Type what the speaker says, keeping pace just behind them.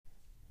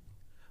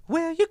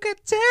Well, you can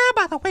tell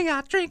by the way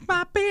I drink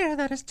my beer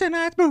that it's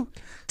tonight's brew.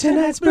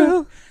 Tonight's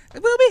brew.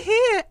 We'll be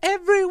here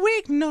every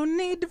week. No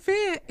need to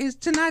fear. It's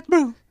tonight's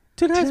brew.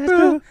 Tonight's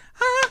brew.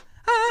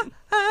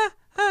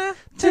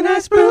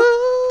 Tonight's brew.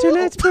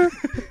 Tonight's brew.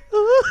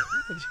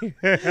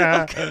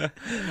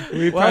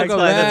 We Welcome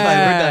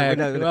back.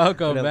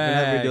 Welcome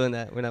back. We're doing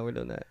that. We're not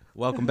doing that.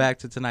 Welcome back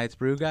to tonight's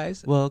brew,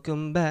 guys.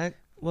 Welcome back.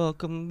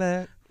 Welcome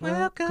back.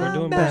 Welcome We're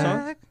doing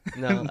back.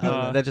 No, I don't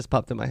know. That just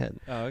popped in my head.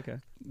 Oh, okay.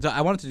 So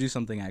I wanted to do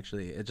something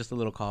actually. It's just a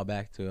little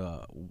callback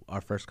to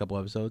our first couple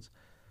episodes.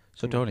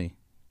 So Tony,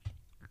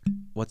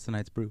 what's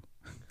tonight's brew?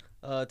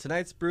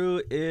 Tonight's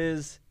brew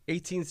is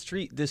 18th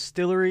Street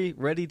Distillery.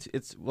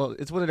 It's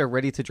one of their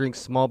ready to drink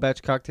small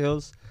batch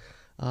cocktails.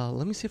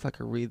 Let me see if I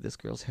can read this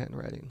girl's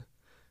handwriting.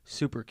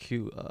 Super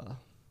cute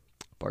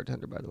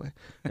bartender, by the way.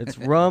 It's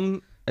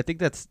rum. I think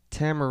that's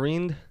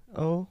tamarind.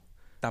 Oh,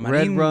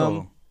 red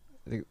rum.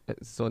 I think,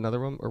 so another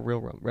rum or real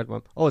rum? Red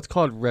rum. Oh, it's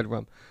called red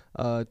rum.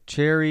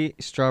 Cherry,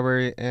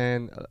 strawberry,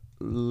 and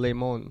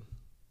lemon.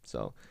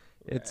 So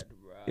it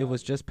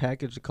was just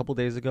packaged a couple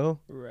days ago.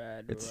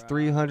 It's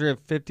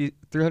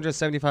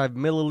 375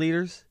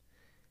 milliliters,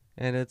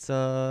 and it's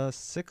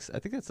 6. I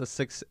think it's a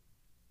 6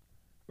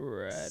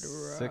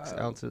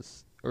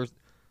 ounces. Or what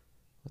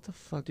the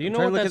fuck? Do you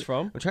know what that's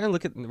from? I'm trying to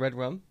look at the red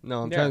rum.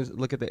 No, I'm trying to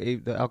look at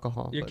the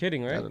alcohol. You're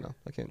kidding, right? I don't know.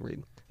 I can't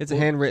read. It's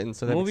handwritten.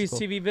 So movies, cool.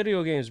 TV,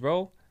 video games,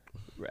 bro.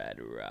 Red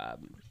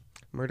rum.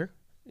 Murder.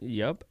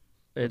 Yep,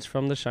 it's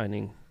from The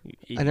Shining.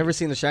 I never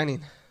seen The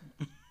Shining.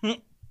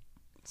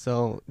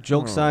 So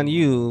joke's on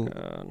you,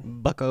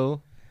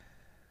 bucko.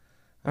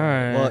 All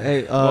right. Well,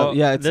 hey, I'm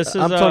is,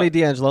 Tony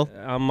D'Angelo.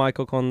 I'm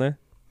Michael Conde.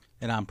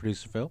 And I'm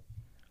producer Phil.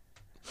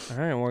 All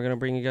right, and we're gonna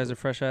bring you guys a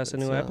fresh ass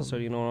new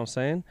episode. You know what I'm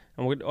saying?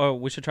 And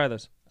we should try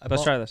this.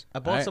 Let's try this. I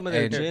bought some of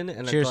their gin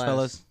and cheers, a glass.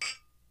 fellas.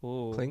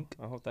 Ooh, Clink.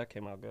 I hope that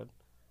came out good.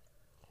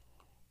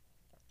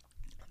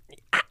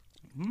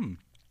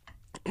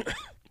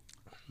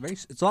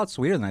 It's a lot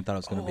sweeter than I thought it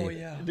was gonna be. Oh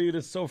yeah, Dude,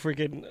 it's so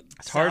freaking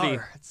tardy.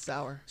 It's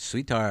sour.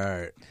 Sweet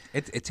tart.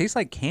 It tastes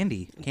like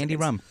candy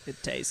rum.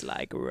 It tastes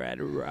like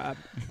red rum.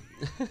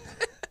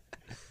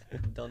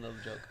 Don't know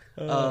the joke.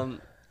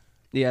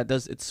 Yeah, it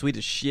does. It's sweet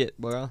as shit,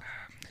 bro.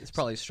 It's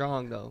probably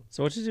strong though.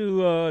 So what did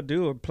you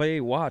do or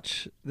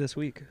watch this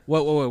week?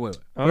 Wait.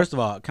 First of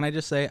all, can I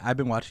just say I've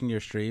been watching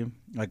your stream,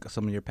 like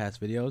some of your past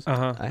videos.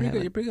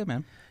 You're pretty good,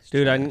 man.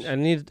 Dude, I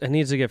need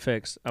to get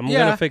fixed. I'm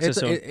gonna fix it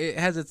soon. It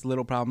has its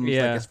little problems,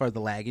 like as far as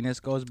the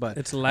lagginess goes, but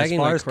it's lagging as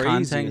far like as crazy.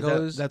 content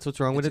goes, that's what's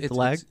wrong with it. The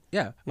lag.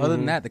 Other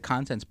than that, the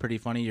content's pretty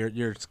funny.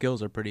 Your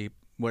skills are pretty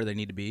where they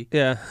need to be.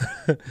 Yeah,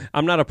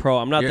 I'm not a pro.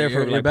 I'm not there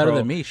for you're like better pro.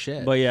 than me.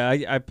 Shit. But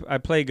yeah, I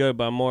play good,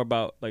 but I'm more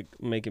about like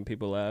making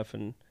people laugh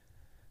and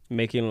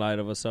making light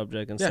of a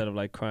subject instead of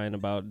like crying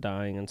about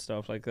dying and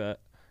stuff like that.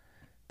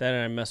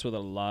 Then I mess with a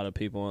lot of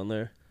people on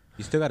there.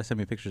 You still got to send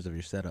me pictures of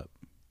your setup.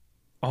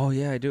 Oh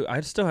yeah, I do.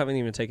 I still haven't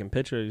even taken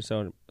pictures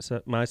of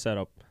my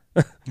setup.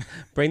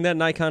 Bring that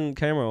Nikon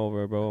camera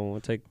over, bro, and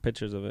we'll take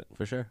pictures of it.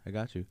 For sure, I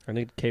got you. I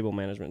need cable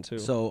management too.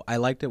 So I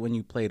liked it when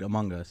you played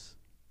Among Us.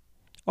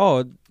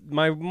 Oh,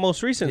 my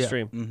most recent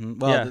stream. Mm-hmm.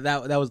 Well,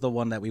 that was the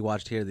one that we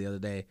watched here the other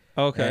day.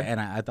 Okay. And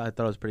I thought it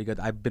was pretty good.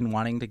 I've been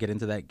wanting to get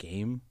into that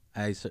game.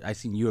 I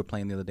seen you were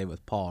playing the other day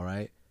with Paul,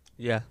 right?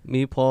 Yeah,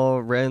 me,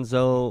 Paul,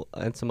 Renzo,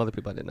 and some other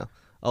people I didn't know.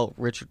 Oh,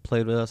 Richard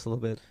played with us a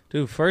little bit.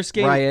 Dude, first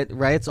game.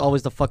 Riot's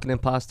always the fucking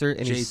imposter,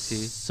 and he's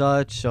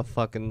such a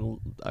fucking.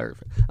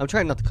 I'm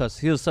trying not to cuss.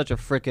 He was such a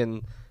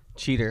freaking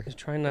cheater. He's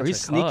trying not to he's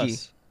sneaky.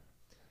 cuss.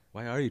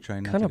 Why are you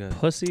trying not to? What kind of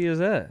pussy is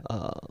that?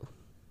 I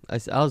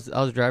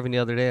was driving the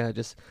other day.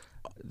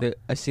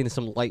 I seen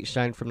some light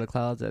shine from the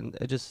clouds, and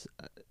I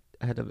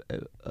had a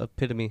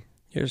epitome.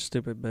 You're a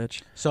stupid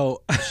bitch.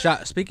 So,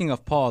 speaking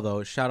of Paul,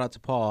 though, shout out to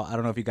Paul. I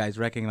don't know if you guys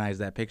recognize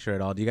that picture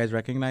at all. Do you guys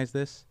recognize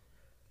this?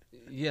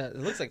 Yeah, it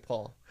looks like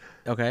Paul.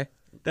 Okay.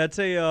 That's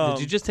a. Did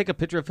you just take a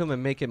picture of him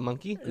and make it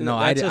monkey? No,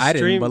 I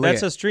didn't believe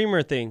That's it. a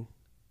streamer thing.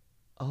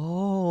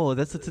 Oh,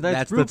 that's the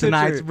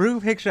tonight's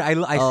brew picture. I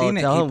seen it.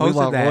 He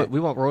posted that. We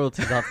want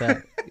royalties off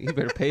that. You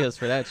better pay us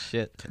for that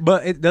shit.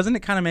 But doesn't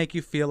it kind of make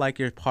you feel like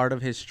you're part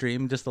of his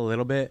stream just a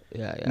little bit?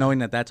 Yeah. Knowing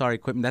that's our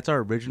equipment. That's our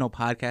original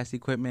podcast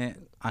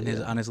equipment on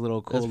his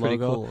little cool that's pretty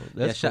logo. Cool.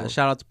 That's cool.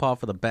 Shout out to Paul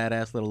for the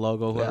badass little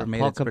logo. Whoever made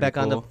Paul, it. come back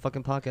on the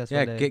fucking podcast.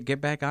 Yeah, one day.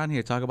 get back on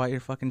here. Talk about your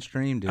fucking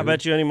stream, dude. I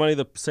bet you any money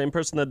the same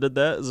person that did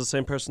that is the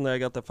same person that I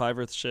got the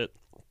Fiverr shit.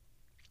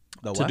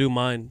 To do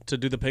mine, to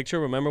do the picture.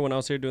 Remember when I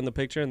was here doing the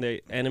picture and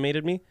they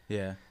animated me?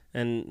 Yeah.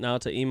 And now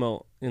it's an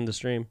emote in the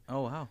stream.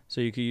 Oh, wow.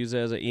 So you could use it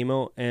as an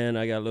emote, and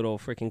I got little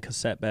freaking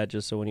cassette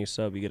badges, so when you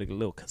sub, you get a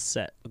little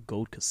cassette, a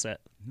gold cassette.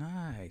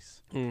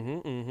 Nice.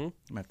 I'm going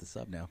to have to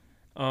sub now.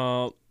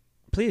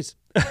 Please.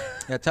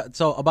 Yeah.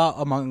 So about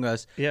Among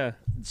Us. Yeah.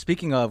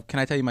 Speaking of, can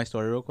I tell you my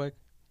story real quick?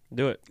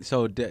 Do it.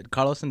 So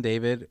Carlos and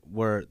David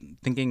were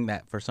thinking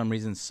that for some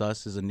reason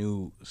sus is a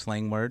new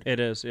slang word.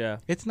 It is, yeah.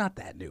 It's not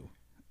that new.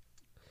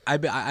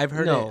 I've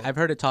heard No. it. I've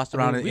heard it tossed I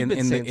mean, around we've been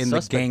in saying the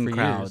suspect gang for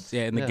crowds. years.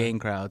 Yeah, in the Yeah. gang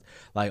crowd.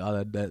 Like,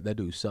 oh, that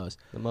dude's sus.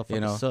 The motherfucker's You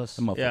know, sus.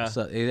 the motherfucker's Yeah.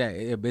 sus.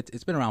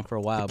 It's been around for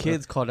a while. The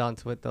kids caught on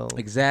to it though.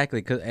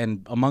 Exactly,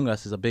 and Among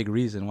Us is a big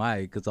reason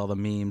why, because all the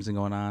memes and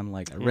going on.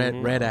 Like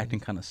Red acting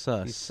kind of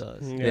sus. He's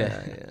sus. Yeah.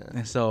 Yeah.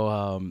 And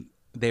so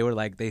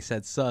they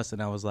said sus,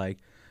 and I was like,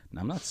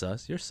 no, I'm not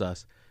sus. You're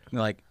sus. And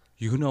they're like,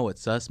 you know what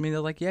sus means?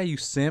 They're like, yeah, you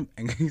simp.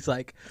 And he's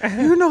like,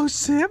 you know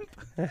simp?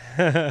 What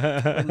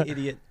an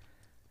idiot.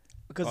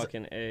 Because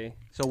Fucking A.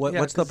 So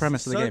what's the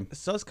premise of the game?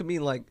 Sus could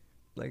mean like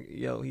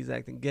yo, he's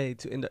acting gay.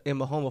 In the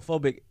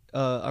homophobic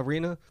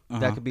arena,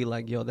 that could be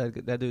like, yo,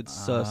 that dude's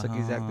sus, like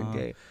he's acting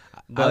gay.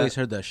 I always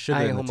heard the sugar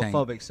I in ain't the tank.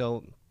 homophobic,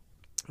 so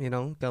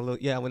got a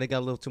little, when they got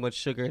a little too much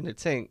sugar in their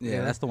tank.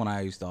 Yeah, that's the one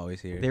I used to always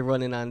hear. They're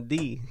running on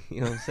D.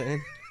 You know what I'm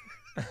saying?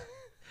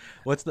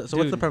 What's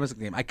the premise of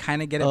the game? I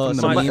kind of get it from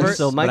the so memes,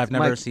 so but I've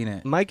never Mike, seen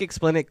it. Mike,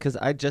 explain it because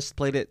I just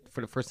played it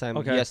for the first time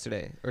Okay.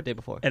 yesterday or day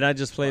before. And I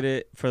just played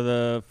it for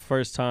the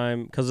first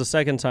time because the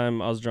second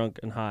time I was drunk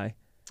and high.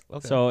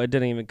 Okay. So it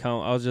didn't even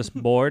count. I was just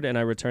bored and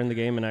I returned the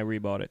game and I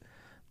rebought it.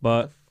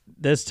 But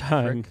this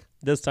time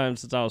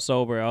since I was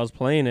sober, I was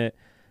playing it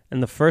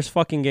and the first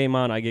fucking game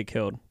on, I get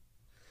killed.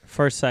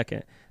 First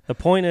second. The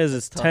point is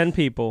it's tough. 10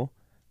 people,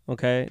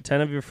 okay?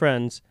 10 of your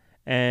friends.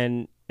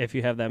 And if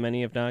you have that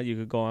many, if not, you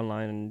could go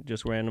online and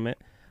just random it.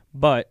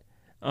 But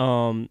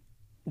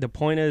the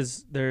point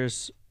is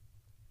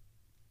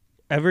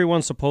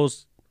everyone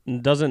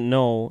doesn't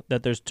know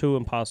that there's two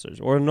imposters,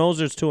 or knows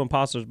there's two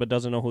imposters but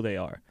doesn't know who they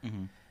are.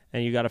 Mm-hmm.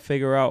 And you got to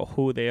figure out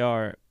who they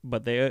are,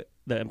 but the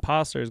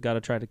imposters got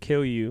to try to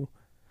kill you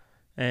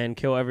and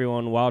kill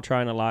everyone while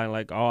trying to lie,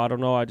 like, oh, I don't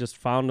know, I just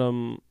found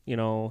them,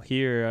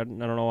 here, I don't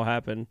know what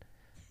happened.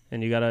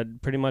 And you got to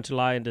pretty much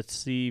lie and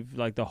deceive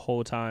like the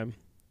whole time.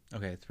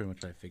 Okay, that's pretty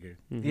much what I figured.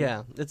 Mhm.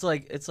 Yeah, it's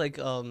like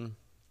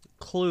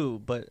Clue,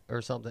 but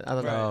or something. I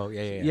don't know. Oh,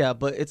 yeah. Yeah,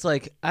 but it's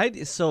like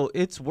so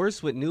it's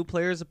worse with new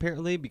players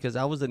apparently, because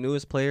I was the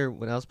newest player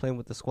when I was playing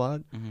with the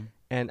squad, Mm-hmm.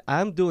 and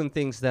I'm doing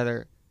things that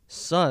are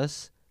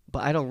sus,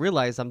 but I don't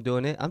realize I'm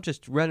doing it. I'm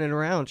just running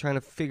around trying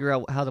to figure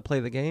out how to play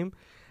the game,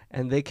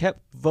 and they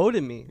kept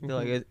voting me. They're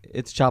like,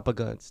 it's Choppa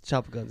Guns.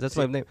 Choppa Guns. That's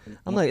my name.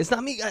 I'm like, it's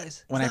not me,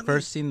 guys. When I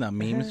first seen the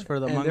memes for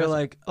the and Among they're Us,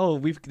 like, oh,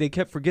 they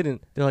kept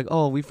forgetting. They're like,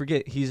 oh, we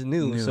forget he's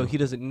new, so he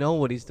doesn't know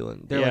what he's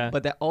doing. They're Yeah. like,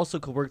 but that also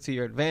could work to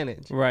your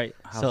advantage. Right.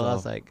 how so I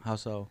was like, how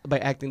so? by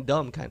acting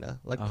dumb, kind of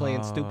like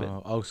playing stupid.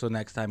 Oh, so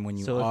next time when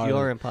you So are if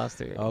you're an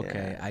imposter,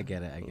 okay, yeah. I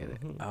get it.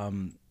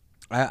 Mhm.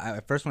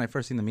 At first when I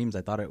first seen the memes,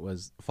 I thought it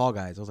was Fall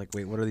Guys. I was like,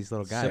 wait, what are these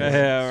little guys?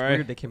 Yeah, It's right.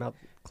 weird they came out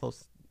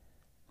close.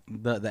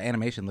 The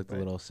animation looked a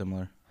little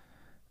similar.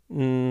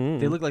 Mm.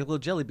 They look like little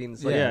jelly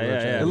beans. Like,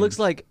 Yeah. It looks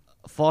like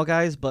Fall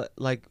Guys, but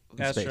like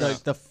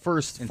Astronaut. the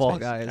first In Fall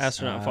space. Guys.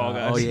 Astronaut Fall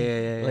Guys. Oh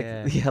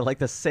yeah. Like like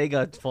the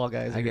Sega Fall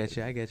Guys. I get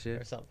you.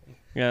 Or something.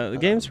 Yeah, the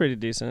game's pretty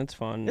decent. It's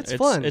fun. It's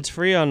fun. It's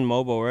free on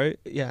mobile, right?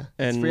 Yeah,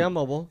 it's And- free on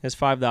mobile, It's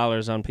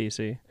 $5 on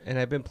PC. and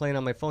I've been playing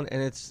on my phone,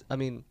 and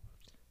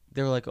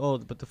they were like, oh,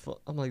 but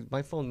I'm like,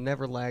 my phone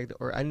never lagged,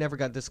 or I never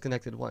got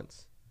disconnected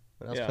once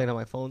when I was Yeah. playing on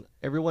my phone.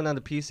 Everyone on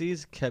the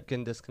PCs kept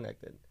getting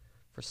disconnected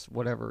for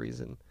whatever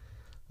reason.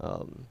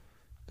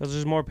 Because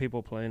there's more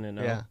people playing it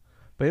now. Yeah,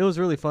 but it was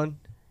really fun,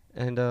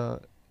 and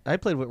I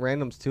played with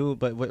randoms too.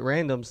 But with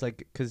randoms, like,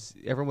 because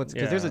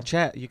there's a Yeah.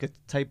 chat you could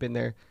type in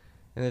there,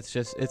 and it's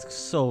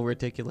so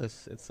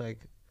ridiculous. It's like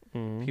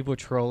Mhm. people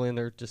trolling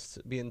or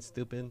just being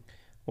stupid.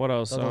 What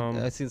else?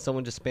 I seen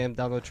someone just spam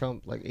Donald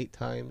Trump like 8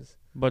 times.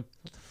 But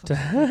What the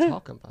fuck are you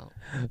talking about?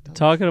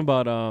 talking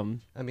about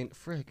I mean,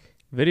 frick.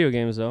 video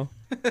games though,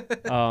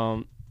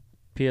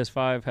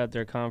 PS5 had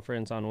their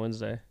conference on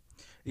Wednesday,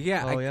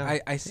 Yeah, Oh, yeah.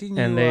 I seen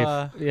you. and they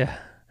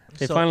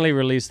So- finally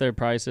released their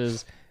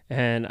prices,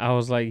 and I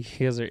was like,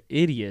 you guys are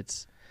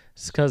idiots,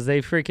 because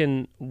they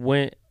freaking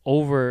went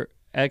over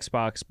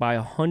Xbox by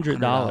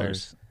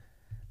 $100.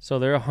 So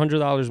they're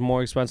 $100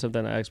 more expensive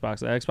than the Xbox.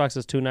 The Xbox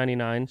is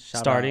 $299 Shout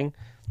starting,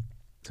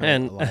 To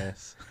and-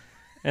 Elias.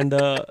 and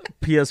the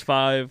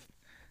PS5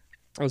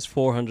 was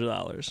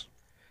 $400.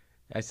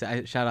 I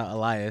shout out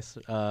Elias.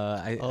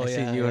 I Oh, seen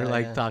yeah, you were yeah,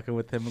 like yeah. talking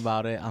with him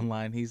about it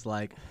online. He's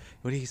like,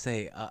 what did he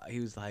say? He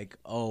was like,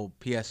 oh,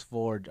 PS4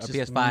 or Just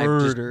PS5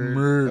 murdered- just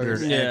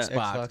murdered Yeah,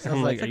 Xbox. Xbox.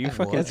 I'm like, are you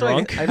fucking That's why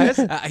drunk? I miss.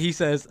 He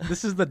says,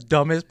 this is the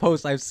dumbest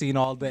post I've seen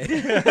all day.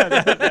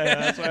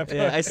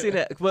 Yeah, I seen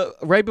it. But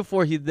right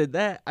before he did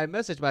that, I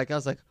messaged Mike. I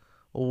was like,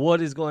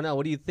 "What is going on?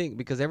 What do you think?"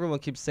 Because everyone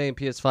keeps saying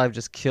PS5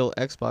 just kill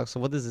Xbox. So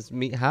what does this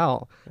mean?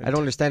 How? I don't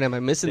understand. Am I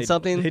missing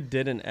something? They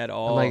didn't at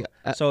all. like,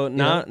 so you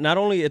know? not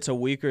only it's a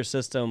weaker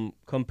system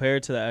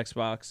compared to the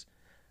Xbox,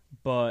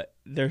 but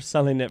they're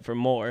selling it for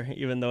more,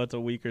 even though it's a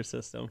weaker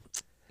system,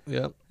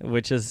 Yep.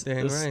 which is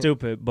Dang right.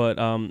 stupid. But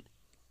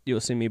you'll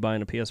see me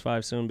buying a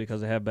PS5 soon because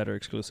they have better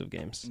exclusive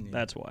games. Yeah.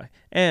 That's why,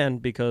 and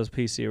because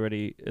PC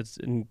already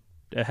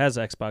it has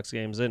Xbox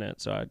games in it,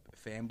 so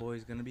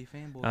Fanboy's gonna be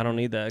fanboy. I don't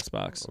need the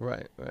Xbox.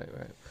 Right.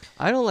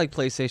 I don't like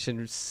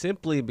PlayStation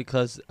simply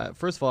because,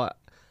 first of all,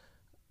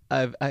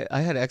 I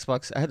had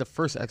Xbox. I had the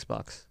first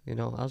Xbox. I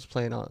was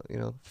playing on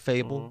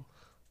Fable.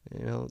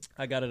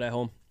 I got it at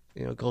home.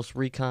 Ghost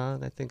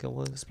Recon, I think it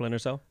was. Splinter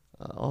Cell.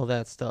 All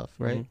that stuff,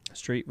 right? Mhm.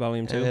 Street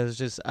Volume 2. And it was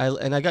just I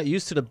got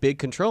used to the big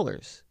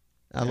controllers.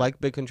 I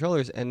like big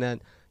controllers, and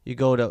then you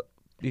go to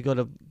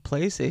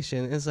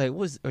PlayStation, and it's like,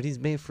 are these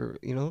made for?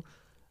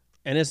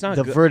 And it's not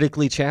the good.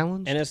 Vertically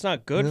challenged, And it's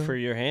not good for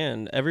your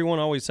hand. Everyone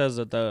always says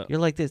that you're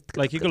like this.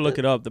 like you could look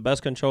it up. The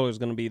best controller is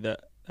going to be the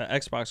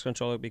Xbox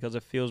controller because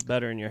it feels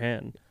better in your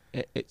hand.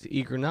 It's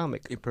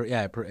ergonomic.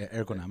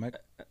 Ergonomic.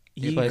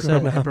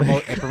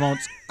 Ergonomic. It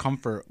promotes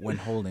comfort when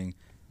holding.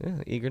 Yeah,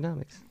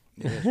 ergonomics.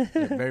 Yeah,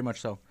 very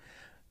much so.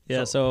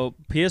 Yeah, so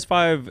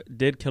PS5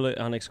 did kill it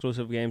on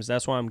exclusive games.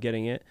 That's why I'm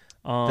getting it.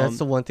 That's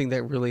the one thing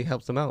that really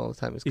helps them out all the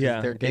time. Is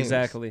their games.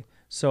 Exactly.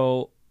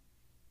 So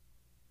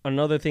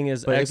another thing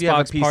is but Xbox if you have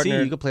a PC,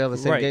 partnered, you can play all the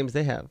same games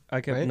they have.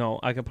 I can right?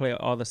 I can play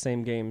all the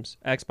same games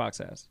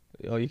Xbox has.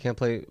 Oh, you can't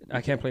play.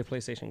 I can't play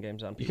PlayStation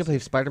games on PC. You can play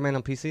Spider-Man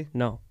on PC.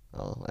 No.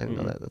 Oh, I didn't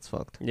know that. That's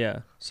fucked. Yeah.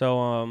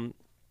 So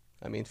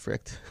I mean,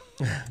 fricked.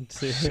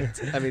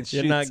 I mean,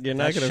 you're not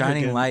gonna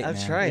shining light. I'm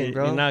man. trying,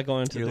 bro. You're not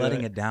going to. You're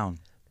letting it down.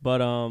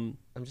 But I'm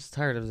just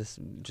tired of this.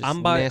 Just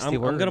I'm nasty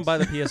words. I'm gonna buy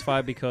the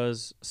PS5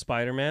 because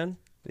Spider-Man.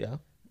 Yeah.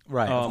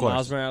 Right. Of course.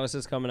 Miles Morales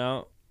is coming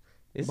out.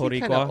 Is he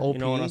kinda Boricua, OP? you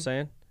know what I'm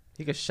saying?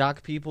 He could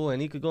shock people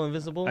and he could go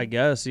invisible. I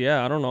guess.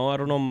 Yeah. I don't know. I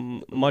don't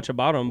know much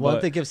about him. Well, but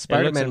if they give it looks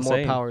Spider-Man more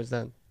insane. powers,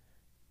 then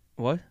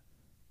What?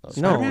 Oh,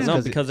 No, Spider-Man?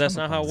 no, because that's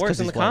not how it works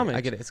in the white. comics.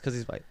 I get it. It's because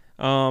he's white.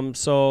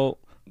 So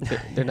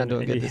They're not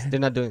doing good. They're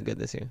not doing good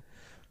this year.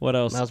 what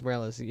else? Miles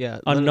Morales. Yeah.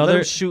 Another- let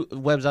him shoot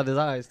webs out his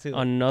eyes too.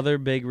 Another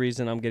big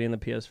reason I'm getting the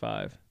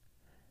PS5.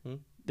 Hmm?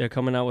 They're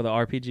coming out with an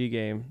RPG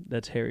game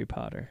that's Harry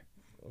Potter.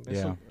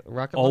 Yeah.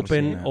 Rocket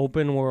seen that.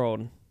 Open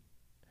world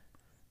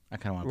I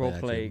kind of want to role play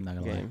play that too. Not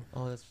gonna lie. game.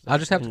 Oh, I'll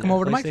just have to come Yeah.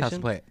 over to Mike's house PlayStation?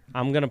 and play it.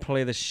 I'm gonna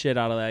play the shit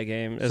out of that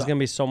game. It's So- gonna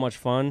be so much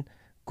fun.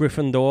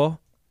 Gryffindor,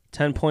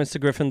 10 points to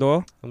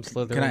Gryffindor. I'm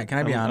Slytherin. Can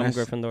I be I'm honest?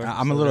 Gryffindor.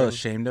 I'm a little Slytherin.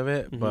 ashamed of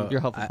it, Mhm. but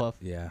You're Hufflepuff.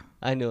 yeah.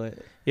 I knew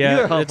it. Yeah,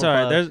 You're it's all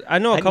right. Hufflepuff. I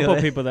know I a couple knew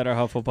it. people that are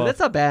Hufflepuff. But that's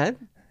not bad.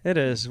 It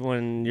is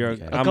when you're.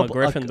 Okay. I'm a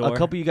Gryffindor. A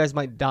couple of you guys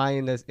might die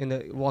in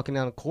the walking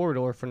down a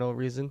corridor for no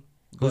reason.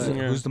 Who's, But-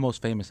 who's the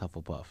most famous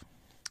Hufflepuff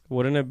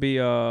Wouldn't it be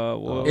what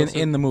was it?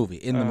 in the movie?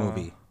 In the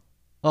movie,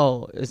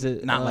 Oh, is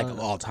it not like of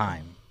all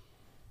time.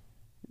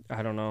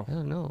 I don't know. I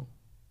don't know.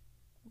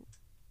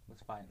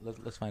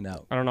 Let's find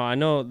out. I don't know. I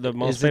know the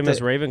most Is it famous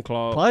the-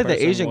 Ravenclaw. Probably the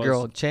person Asian was-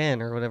 girl,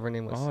 Chan or whatever her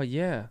name was. Oh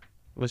yeah.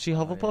 Was she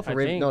Hufflepuff I or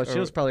Raven? think, No, she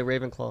or- was probably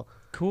Ravenclaw.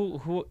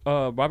 Who?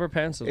 Robert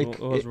Pattinson It-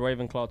 was it-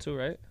 Ravenclaw too,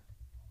 right?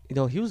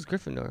 No, he was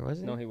Gryffindor, wasn't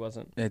he? No, he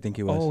wasn't. I think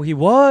he was. Oh, he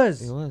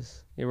was. He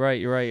was. You're right.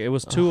 You're right. It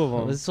was two of It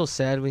them. was so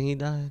sad when he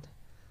died.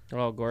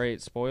 Oh,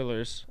 great.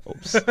 Spoilers.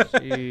 Oops.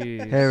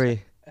 Jeez.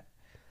 Harry.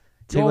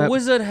 Take Yo, my-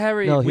 Wizard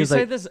Harry. No, he we was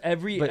say like- this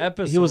every but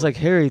episode. He was like,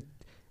 Harry,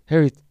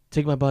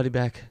 take my body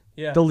back.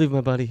 yeah. Don't leave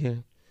my body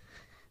here.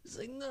 He's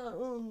like,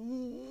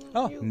 no.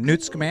 Oh,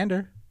 Newt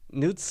Scamander.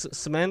 Newt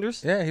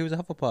Scamanders? Yeah, he was a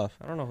Hufflepuff.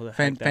 I don't know who the heck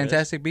that is.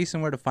 Fantastic Beasts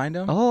and Where to Find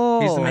Them. Oh.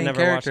 He's the I main never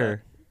watched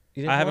character.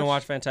 You didn't I haven't watch?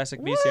 watched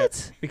Fantastic Beasts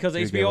yet because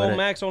Dude, get HBO with it.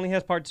 Max only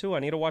has part 2. I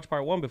need to watch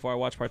part 1 before I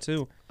watch part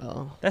 2.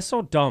 Oh. That's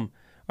so dumb.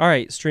 All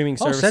right, streaming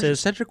Oh, services.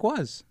 Cedric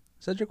was.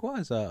 Cedric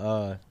was.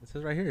 It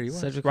says right here. He was.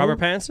 Cedric Robert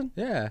who? Pattinson.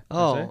 Yeah.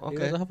 Oh, He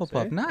okay. He was a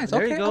Hufflepuff. See? Nice.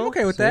 There you Okay, go. I'm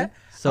okay with See? that.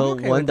 So I'm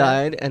okay one with that.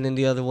 died, and then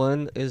the other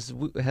one has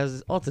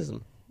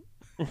autism.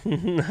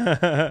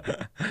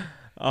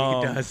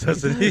 He does,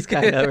 doesn't he? He's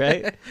kind of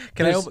right.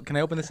 Can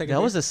I open the second?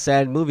 That was a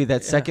sad movie.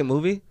 That second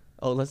movie.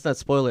 Oh, let's not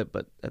spoil it.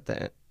 But at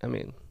the end, I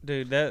mean,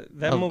 Dude, that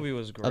Of- movie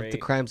was of great. the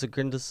crimes of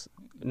Grindelwald.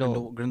 No,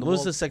 Grindelwald? what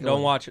was the second Don't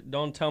one? watch it.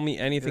 Don't tell me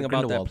anything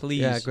about that, Grindelwald. please.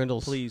 Yeah,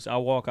 Grindel's. Please,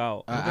 I'll walk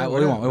out.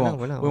 We're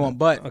not. We won't.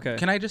 But Okay.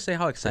 can I just say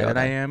how excited Okay.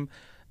 I am?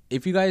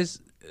 If you guys,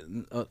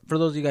 for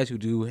those of you guys who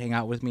do hang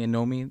out with me and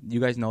know me, you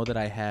guys know that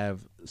I have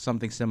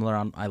something similar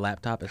on my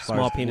laptop as Small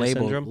far as penis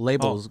syndrome?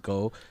 labels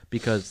go,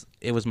 because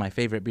it was my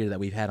favorite beer that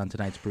we've had on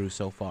tonight's brew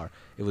so far.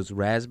 It was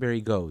Raspberry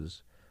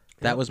Goes.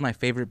 That was my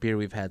favorite beer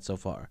we've had so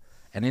far.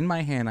 And in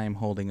my hand, I am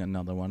holding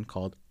another one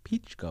called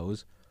Peach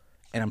Goes,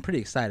 and I'm pretty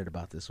excited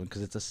about this one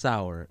because it's a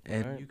sour.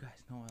 And Alright. you guys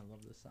know I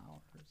love the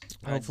sours.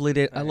 Hopefully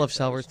they. I love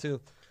sours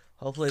too.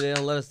 Hopefully they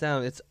don't let us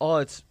down. It's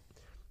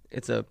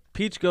a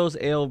peach goes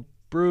ale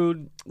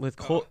brewed with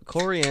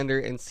coriander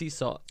and sea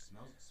salt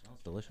Smells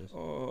delicious.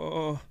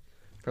 Oh,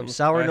 from I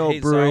Sour Note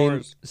hate Brewing.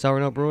 sours. Sour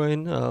Note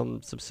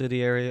Brewing,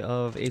 subsidiary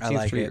of 18th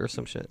like Street it. or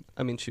some shit.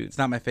 I mean, shoot. It's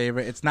not my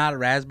favorite. It's not a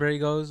Raspberry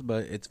Goes,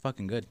 but it's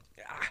fucking good.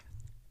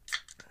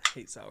 I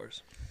hate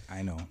sours.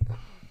 I know.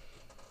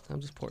 I'm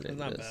just pouring it.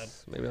 It's in not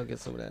this. Maybe I'll get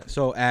some of that.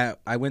 So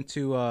I went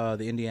to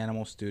the Indie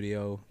Animal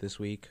Studio this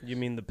week. You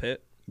mean the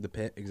pit? The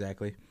pit,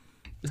 exactly.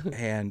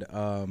 And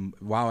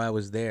while I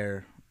was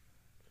there,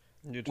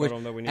 You told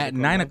them that we need at to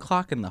come 9 back?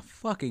 o'clock in the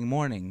fucking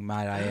morning,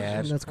 might I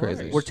add, That's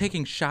crazy. we're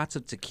taking shots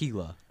of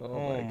tequila.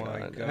 Oh my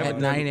God. At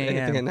 9 a.m.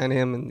 Anything at 9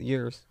 a.m. in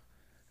years.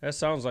 That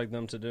sounds like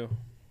them to do.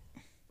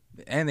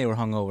 And they were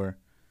hungover.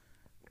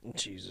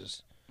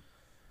 Jesus.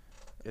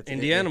 It's-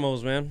 Indie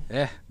Animals, man.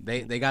 Yeah,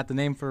 they got the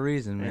name for a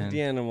reason, man. Indie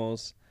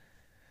Animals.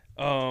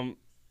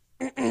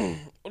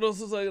 What else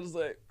was I gonna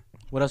say?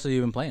 What else have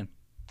you been playing?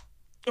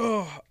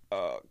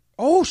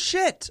 Oh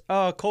shit!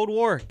 Cold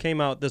War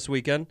came out this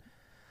weekend.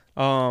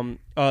 The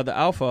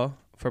alpha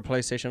for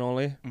PlayStation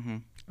only.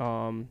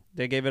 Mm-hmm.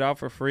 They gave it out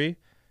for free,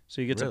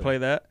 so you get to play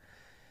that.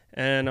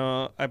 And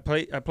I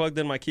plugged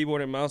in my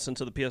keyboard and mouse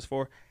into the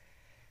PS4,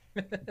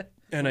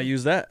 and I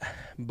used that.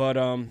 But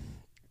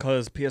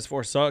because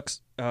PS4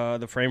 sucks,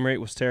 the frame rate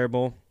was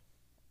terrible.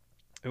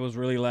 It was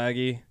really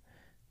laggy,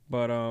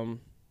 but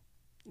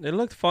it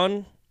looked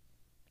fun.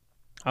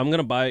 I'm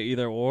gonna buy it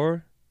either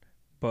or,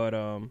 but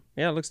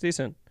yeah, it looks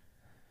decent.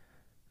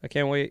 I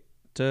can't wait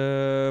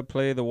to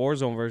play the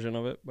Warzone version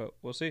of it, but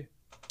we'll see.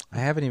 I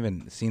haven't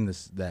even seen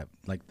the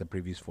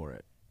previews for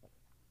it.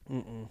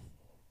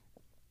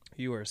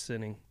 You are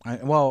sinning.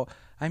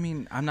 I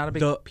mean, I'm not a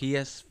big The-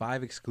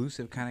 PS5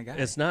 exclusive kind of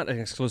guy. It's not an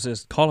exclusive.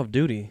 It's Call of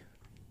Duty.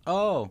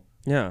 Oh,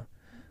 Yeah,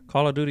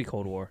 Call of Duty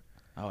Cold War.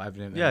 I've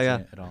never Yeah,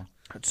 seen it at all.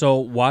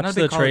 So I'm watch not a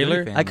the big Call of Duty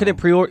trailer. fan, I couldn't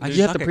though. pre-order. I Did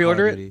you have suck to at Call of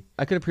pre-order it? Duty.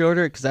 I couldn't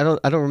pre-order it because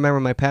I don't remember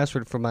my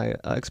password for my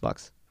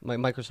Xbox, my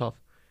Microsoft.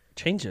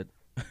 Change it.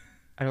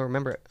 I don't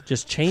remember it.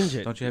 Just change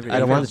it. Don't you have your I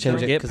don't want email to change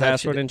still? it Get 'cause I've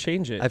password ch- and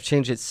change it. I've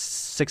changed it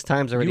 6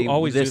 times already You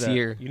always this do that.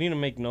 year. You need to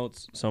make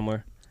notes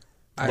somewhere.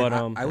 But But,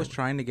 I was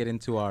trying to get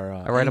into our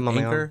write 'em on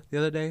my Anchor the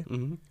other day,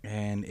 Mm-hmm.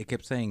 and it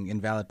kept saying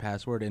invalid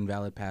password,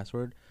 invalid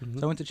password.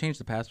 So I went to change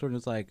the password, and it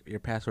was like, your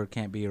password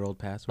can't be your old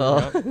password.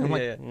 Oh, I'm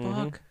like, yeah.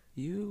 fuck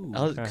you.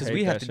 I Because hate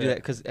we have that to do that.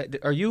 Because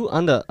are you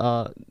on the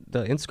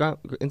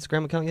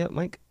Instagram account yet,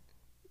 Mike?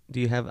 Do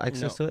you have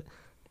access to it?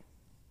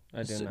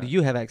 I did not. Do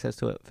you have access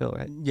to it, Phil?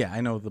 Right. Yeah, I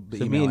know the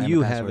So email me and the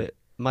you have password. it.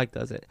 Mike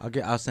does it.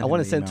 I'll send. I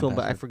want to the send email to him, and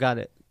but I password. forgot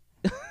it.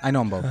 I know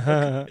them both.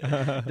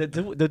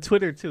 The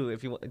Twitter too.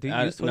 If you want, do you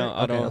I- use Twitter? no,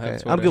 I don't have I'm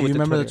Twitter. good Do with you the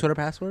remember Twitter. the Twitter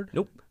password?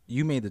 Nope.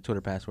 You made the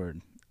Twitter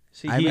password.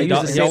 See, I he, use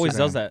does, the he always Instagram.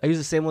 does that. I use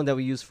the same one that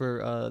we use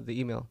for the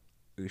email.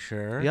 You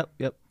sure? Yep.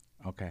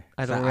 Okay.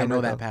 I So don't I know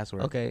remember that though.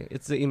 password. Okay,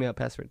 it's the email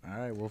password. All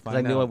right, we'll 'Cause find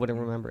I knew out. I wouldn't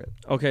remember it.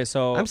 Okay,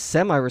 so I'm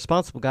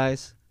semi-responsible,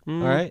 guys.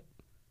 Mm. All right.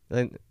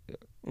 Then,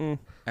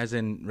 As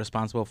in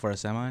responsible for a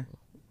semi?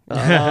 oh,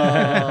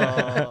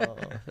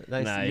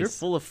 nice. Nice. You're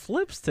full of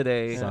flips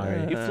today.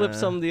 Sorry. You flipped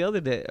some the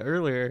other day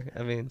earlier.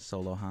 I mean,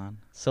 Solo Han.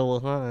 Solo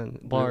Han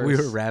bars. We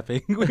were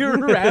rapping. We were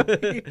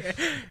rapping.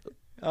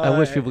 I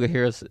wish people could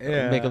hear us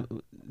yeah. make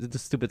the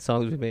stupid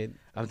songs we made.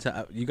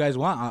 You guys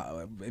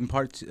want in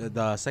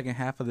the second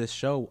half of this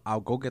show? I'll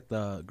go get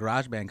the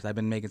GarageBand because I've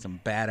been making some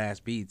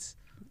badass beats.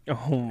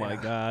 oh my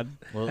god,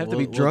 We'll, Have to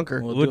be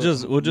drunker. we'll do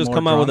just it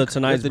come more out with a drunk.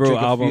 Tonight's We have to Brew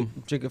drink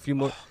album. drink a few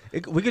more.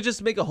 We could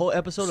just make a whole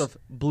episode of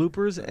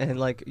bloopers, and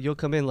like you'll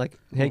come in like,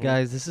 "Hey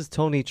guys, this is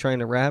Tony trying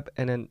to rap,"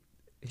 and then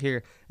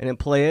then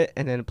play it,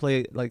 and then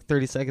play like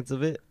 30 seconds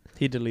of it,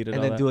 He deleted and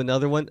all then that. do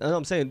another one. No,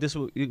 I'm saying this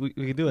we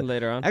could do it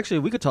later on. Actually,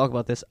 we could talk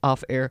about this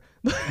off air,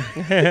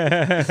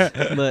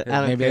 but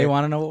I don't Maybe care. they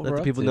want to know what Let we're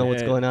the up people to. know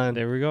what's going on.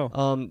 There we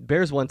go.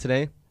 Bears won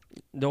today.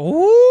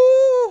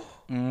 Ooh,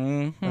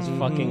 Mhm. let's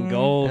fucking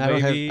go,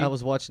 And baby. I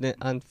was watching it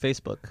on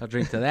Facebook. I'll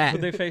drink to Who'd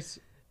that. they face?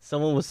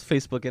 Someone was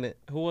Facebooking it.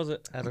 Who was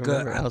it? I don't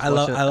Good. remember. I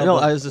love- watching it. I love No,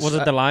 what- I was just. Was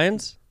it the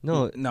Lions?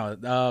 no, No,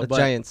 the but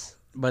Giants.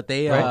 but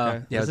they Right?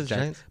 Okay. yeah, Was it it was Giants.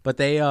 Giants? But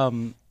they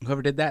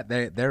whoever did that,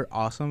 they're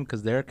awesome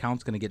because their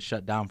account's gonna get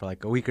shut down for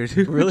like a week or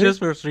two, Really? just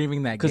for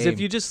streaming that game.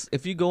 Because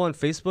if you go on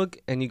Facebook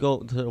and you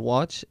go to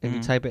watch and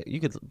you type it, you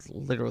could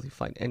literally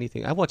find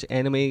anything. I watch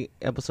anime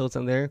episodes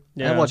on there.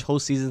 Yeah. I watch whole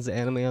seasons of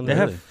anime on They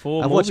there. have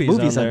full I watch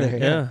movies on on there. there,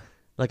 yeah.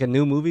 Like a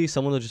new movie,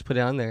 someone will just put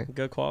it on there.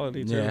 Good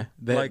quality too. yeah,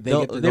 they, Like, they,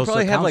 they'll- get, they those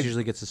probably have, accounts like-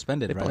 usually get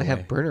suspended. They right probably away.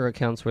 have burner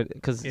accounts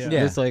because Yeah.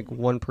 there's like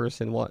one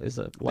person is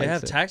a. They have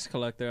likes it. Tax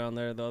Collector on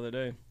there the other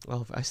day.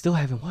 Oh, I still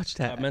haven't watched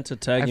that. I meant to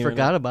tag I you.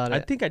 forgot in about it. it.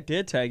 I think I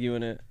did tag you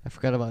in it. I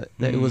forgot about it.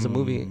 That it was a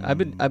movie. I've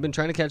been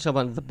trying to catch up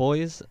on The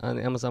Boys on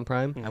Amazon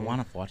Prime. I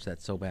want to watch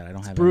that so bad. I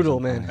don't have. brutal,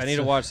 Amazon man. Prime. I need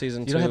to watch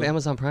season You 2. don't have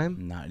Amazon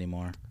Prime? Not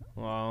anymore.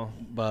 Wow.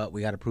 But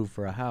we got approved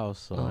for a house,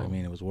 so I Oh.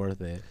 mean it was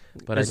worth it.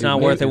 But It's I do not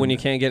need worth to- it when you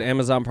can't get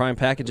Amazon Prime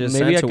packages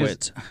Maybe sent I to could-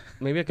 it.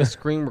 Maybe I could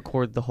screen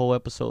record the whole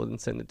episode and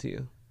send it to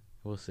you.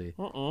 We'll see.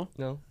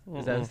 No,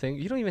 is that a thing?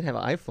 You don't even have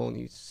an iPhone.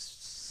 You.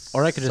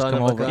 Or I could just son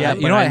come of a over. gun. Yeah,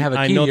 you but know I I- have a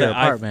I key know to your that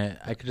I've- apartment.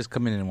 I could just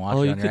come in and watch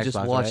Oh, it you on could your just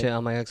Xbox, watch right? it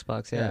on my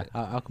Xbox. Yeah,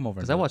 I'll come over.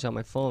 because and I do watch it. it on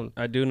my phone.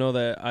 I do know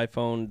that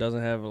iPhone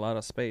doesn't have a lot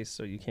of space,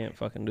 so you can't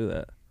fucking do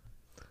that.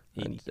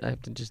 And I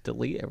have to just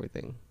delete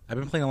everything. I've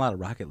been playing a lot of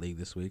Rocket League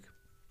this week.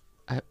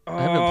 I haven't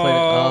played it.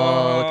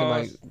 Oh, look at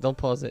my! Don't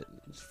pause it.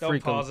 Don't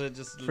Freak pause him. it.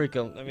 Just Freak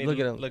him. I mean, Look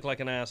at him. Look like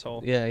an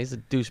asshole. Yeah, he's a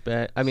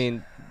douchebag. I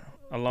mean,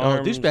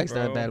 Alarms, douchebag's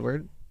not a bro. bad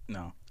word.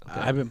 No, Okay.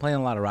 I've been playing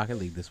a lot of Rocket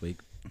League this week.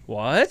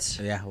 What?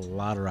 Yeah, a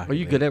lot of Rocket Are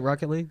League. you good at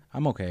Rocket League?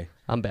 I'm okay.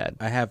 I'm bad.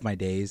 I have my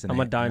days. And I'm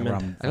a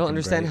diamond. I don't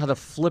understand how to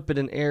flip it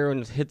in air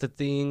and hit the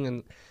thing,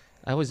 and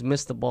I always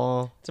miss the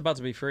ball. It's about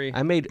to be free.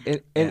 I made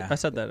in I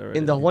said that already.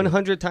 in the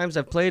 100 times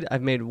I've played,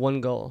 I've made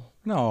 1 goal.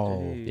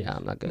 No. Yeah,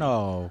 I'm not good.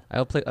 No. I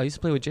used to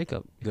play with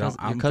Jacob. Dude,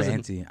 I'm cousin.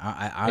 fancy.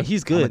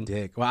 He's I'm good. a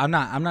dick. Well, I'm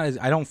not.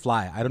 I don't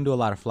fly. I don't do a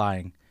lot of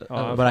flying.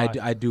 Oh, But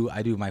I do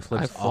my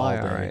flips fly,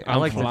 all day. alright. I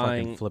like I'm a fucking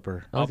flying.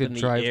 flipper. I like Up to in the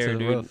drive air, to the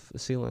dude. roof, the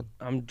ceiling.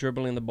 I'm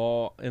dribbling the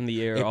ball in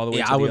the air all the way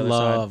Yeah, to I the would other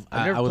love. side.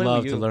 I've never I would played with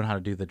love to you. learn how to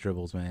do the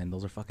dribbles, man.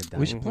 Those are fucking.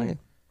 We should dying. play.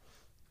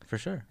 For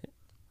sure.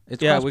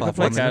 It's Yeah, we can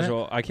play cross-platform, isn't it?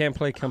 casual. I can't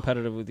play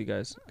competitive with you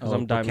guys because Oh,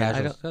 I'm but diamond.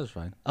 casual. That's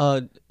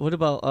fine. What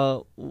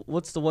about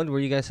what's the one where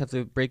you guys have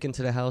to break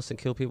into the house and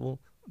kill people?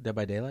 Dead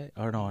by Daylight?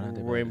 Or no, not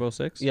Dead by Rainbow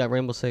Six. Yeah,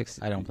 Rainbow Six.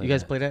 I don't play You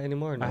guys that. play that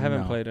anymore? Or no? I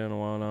haven't No. played it in a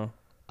while now.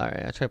 All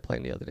right, I tried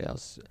playing the other day.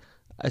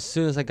 As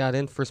soon as I got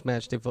in, first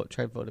match, they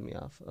tried voting me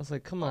off. I was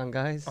like, come on,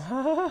 guys.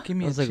 Give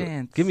me I a was like,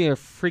 chance. give me a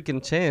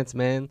freaking chance,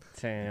 man.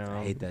 Damn.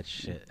 I hate that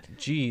shit.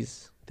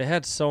 Jeez. They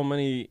had so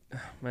many.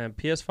 Man,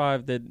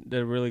 PS5 did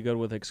really good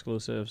with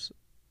exclusives.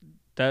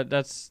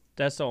 That's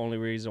the only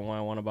reason why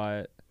I want to buy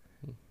it.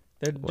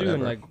 They're Whatever.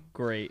 doing like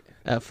great.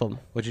 F them.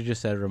 What you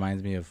just said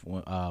reminds me of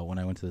when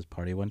I went to this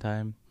party one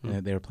time. Hmm.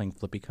 And they were playing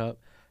Flippy Cup.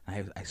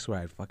 I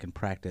swear I fucking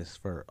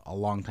practiced for a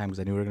long time because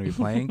I knew we were going to be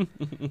playing.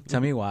 Tell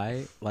me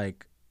why.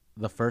 Like,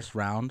 the first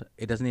round,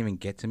 it doesn't even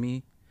get to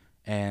me,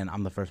 and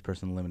I'm the first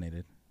person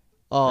eliminated.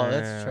 Oh, Damn.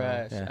 that's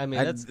trash. Yeah. I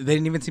mean, that's. they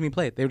didn't even see me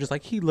play it. They were just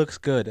like, he looks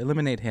good.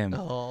 Eliminate him.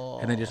 Oh.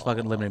 And they just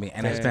fucking eliminated me.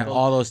 And I Damn. spent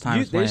all those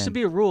times There playing. should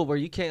be a rule where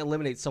you can't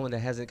eliminate someone that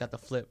hasn't got the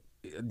flip.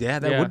 Yeah,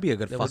 that Yeah. would be a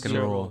good There was fucking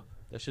zero rule.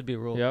 There should be a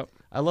rule. Yep.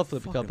 I love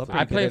Flippy Fucking Cup. I'm Flippy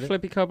I pretty played good at it.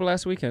 Flippy Cup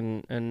last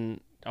weekend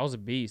and I was a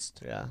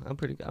beast. Yeah, I'm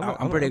pretty good.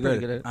 I'm pretty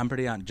good. at it. I'm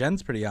pretty on.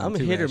 Jen's pretty on I'm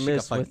too. hit or man. She got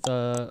miss fucking-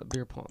 with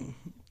beer pong.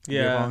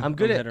 Yeah, pong? I'm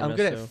good hit or at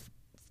miss, too.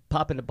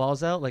 popping the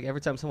balls out. Like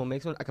every time someone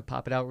makes one, I could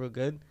pop it out real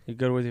good. You're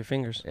good with your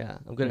fingers. Yeah,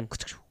 I'm good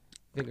at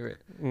finger it.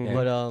 Mm.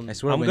 But I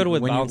swear, I'm when, good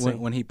with when, bouncing.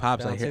 when he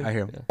pops, I hear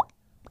him.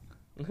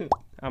 Yeah.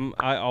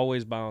 I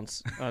always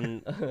bounce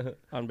on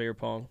beer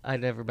pong. I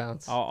never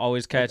bounce. I'll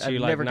always catch I've you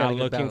like never got not a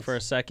good looking bounce. for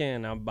a second,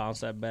 and I'll bounce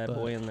that bad But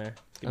boy in there.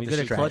 Give I'm me good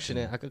the at shit. clutching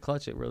it. I could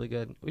clutch it really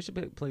good. We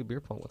should play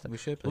beer pong one time. We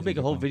should. We'll make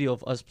a whole video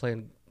of us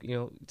playing,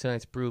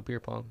 tonight's brew beer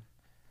pong.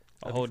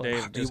 A whole day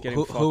of just getting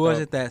Who fucked was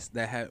up. it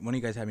that had one of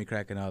you guys had me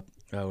cracking up?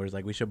 Where it's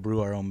like we should brew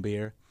our own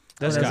beer.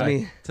 This That's guy.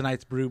 me.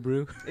 Tonight's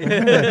brew. And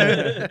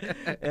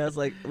I was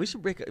like, we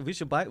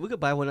could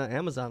buy one on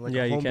Amazon, like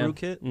Yeah, a you home can. brew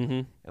kit,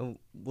 Mm-hmm. and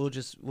we'll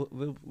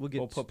get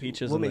We'll put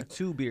peaches We'll in make there.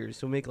 2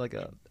 beers. We'll make like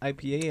a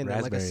IPA and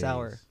then like a Raspberries.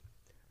 sour.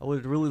 I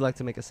would really like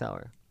to make a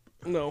sour.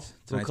 No.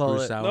 Tonight's call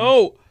brew it- sour.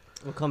 No.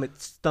 We'll call it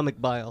stomach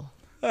bile.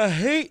 I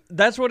hate.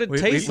 That's what it We-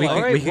 tastes we like.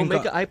 All right, we we'll can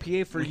make call- an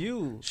IPA for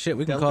you. Shit,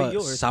 we can That'll call be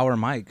it yours. Sour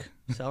Mike,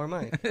 Sour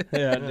Mike.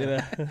 Yeah, do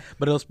that.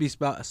 but it'll be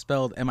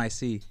spelled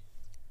M-I-C.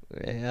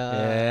 Yeah.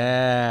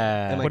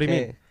 Yeah. What do you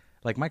MIK. mean?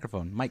 Like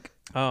microphone, Mike.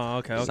 Oh,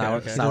 okay. Sour-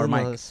 Okay. He sour doesn't know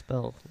how Mike. to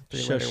spell.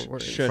 Shush, Three-letter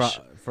word. shush.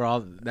 For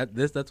all that,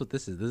 that's what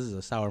this is. This is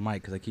a Sour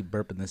Mike because I keep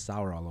burping this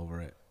sour all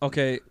over it.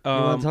 Okay. You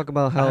want to talk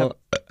about how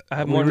I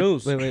have we more were-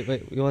 news.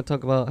 Wait. You want to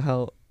talk about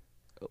how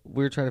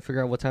we were trying to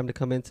figure out what time to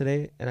come in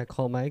today, and I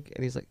call Mike,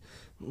 and he's like,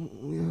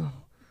 "Yeah." I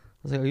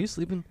was like, "Are you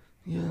sleeping?"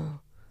 Yeah.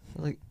 I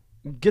was like,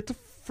 "Get the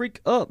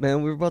freak up,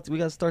 man! We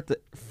gotta start the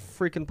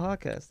freaking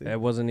podcast." Dude. It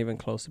wasn't even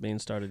close to being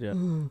started yet.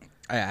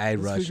 I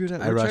Let's rushed. figure it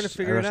out. I We're trying to rushed.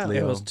 figure I it rushed out.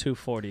 Leo. It was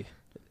 2:40.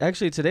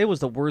 Actually, today was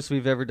the worst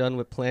we've ever done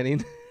with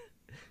planning.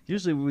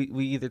 Usually,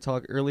 we either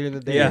talk earlier in the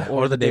day Yeah,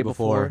 or the day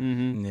before.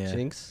 Mm-hmm. Yeah.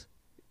 Jinx,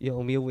 you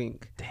owe me a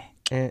wink. Dang.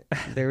 And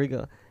there we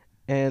go.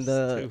 And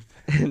Stupid.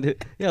 and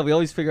yeah, we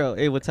always figure out,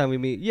 hey, what time we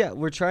meet. Yeah,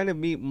 we're trying to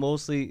meet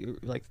mostly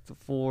like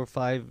 4 or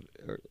 5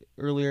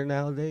 earlier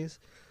nowadays,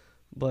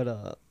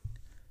 but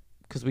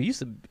because we used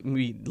to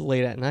meet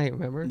late at night.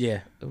 Remember? Yeah.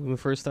 When we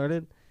first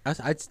started.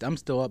 I'm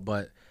still up,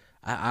 but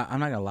I'm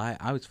not gonna lie.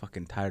 I was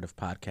fucking tired of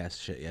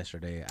podcast shit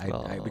yesterday.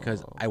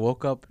 Because I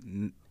woke up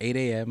 8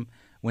 a.m.,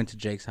 went to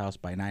Jake's house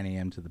by 9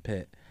 a.m. to the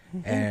pit,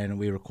 and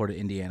we recorded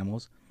Indie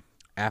Animals.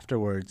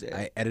 Afterwards,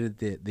 I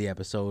edited the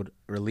episode,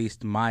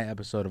 released my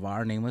episode of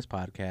our Nameless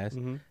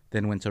podcast,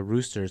 then went to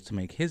Roosters to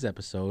make his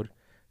episode,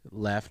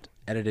 left,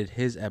 edited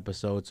his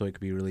episode so it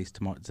could be released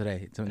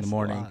today, so in the That's a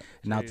morning. lot.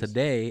 Now Jeez.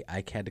 today,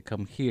 I had to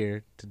come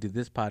here to do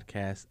this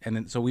podcast, and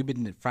then so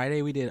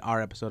Friday we did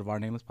our episode of our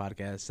Nameless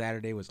podcast.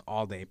 Saturday was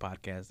all day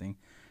podcasting,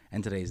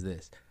 and today's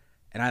this.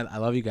 And I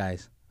love you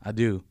guys. I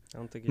do. I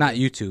don't think Not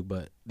YouTube,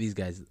 but these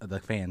guys, the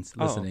fans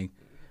Oh. listening.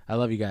 I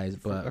love you guys,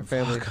 but Our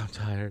family. fuck, I'm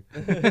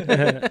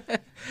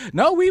tired.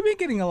 No, we've been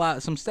getting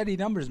some steady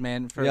numbers,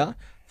 man. For Yeah?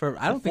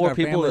 I don't think 4 our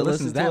people family that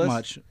listens listen to that us?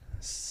 much.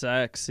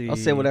 Sexy. I'll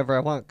say whatever I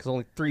want because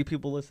only 3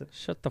 people listen.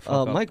 Shut the fuck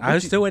up. Mike, I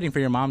was still waiting for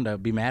your mom to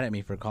be mad at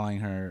me for calling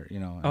her,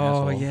 an Oh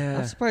asshole. yeah.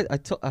 I'm surprised.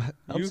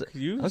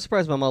 I'm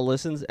surprised my mom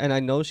listens, and I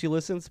know she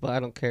listens, but I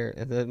don't care,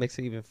 and that makes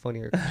it even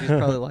funnier. She's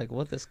probably like,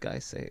 "What this guy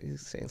say?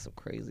 He's saying some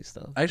crazy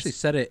stuff." I actually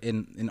said it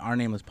in our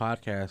Nameless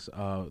podcast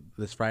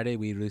this Friday.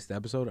 We released the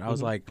episode. I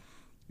was like,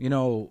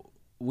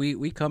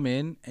 we come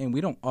in and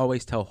we don't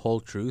always tell whole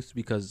truths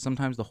because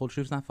sometimes the whole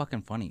truth's not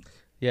fucking funny.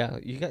 Yeah,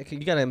 you got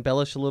to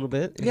embellish a little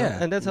bit. you know,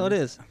 Yeah. and that's how it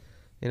is.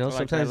 Like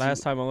sometimes that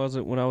last time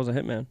when I was a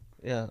hitman.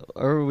 Yeah,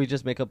 or we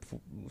just make up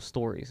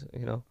stories,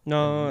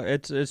 No,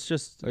 it's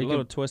just Or a you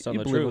little can- twist on you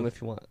the believe them truth.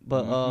 if you want.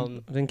 But I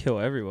didn't kill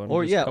everyone.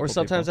 or just a yeah, or couple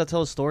sometimes people. I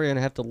tell a story and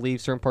I have to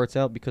leave certain parts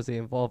out because they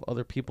involve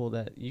other people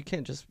that you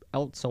can't just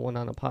out someone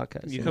on a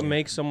podcast. You could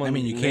make someone. I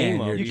mean, you name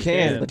can, up. you're You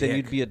can, Yeah, but then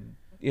dick. you'd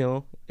be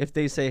if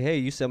they say, "Hey,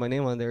 you said my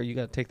name on there," you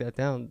got to take that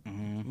down.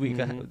 Mhm.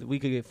 We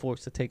could get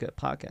forced to take a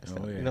podcast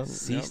Oh, down. yeah. So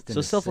Ceased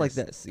and stuff like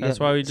desist. that. That's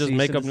Yeah, why we just cease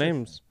make and up desist.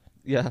 names.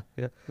 Yeah,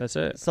 yeah, That's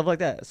it. stuff like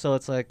that. So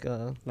it's like,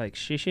 Like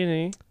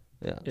Shishini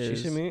yeah,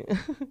 Is- Shishimi.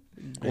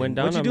 went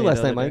down. What'd you on do me last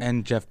the night, other Mike? day.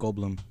 And Jeff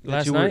Goldblum.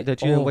 Last that night? you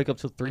didn't Oh. wake up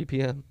till 3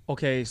 p.m.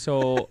 Okay,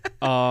 so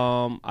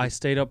I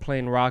stayed up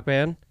playing Rock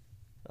Band.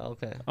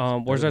 Okay. Where's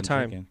better our than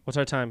time? drinking. What's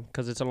our time?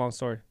 Because it's a long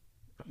story.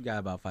 Got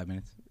about 5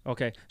 minutes.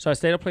 Okay, so I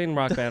stayed up playing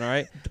Rock Band, all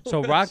right?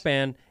 So Rock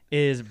Band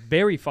is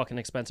very fucking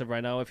expensive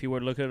right now. If you were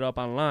to look it up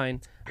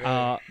online,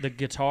 the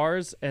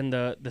guitars and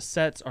the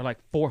sets are like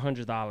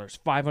 $400,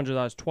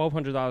 $500,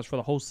 $1,200 for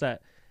the whole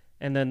set.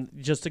 And then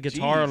just the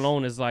guitar Jeez.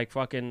 alone is like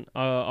fucking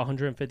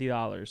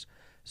 $150.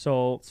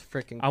 So It's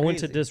freaking I went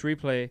to crazy. this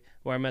replay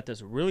where I met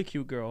this really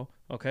cute girl.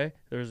 Okay,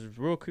 there was this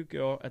real cute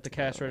girl at the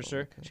cash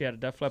register. okay. She had a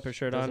Def Leppard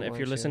shirt Doesn't on. If want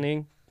you're you.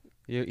 listening,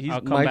 He's, I'll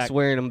come Mike's back.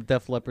 wearing a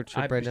Def Leppard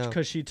shirt right now.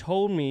 because she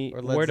told me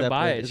Or Led where to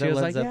buy Zeppelin. it. Is She that was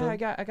Led like, Zeppelin?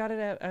 "Yeah, I got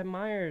it at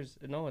Myers."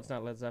 No, it's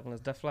not Led Zeppelin.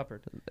 It's Def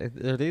Leppard. Are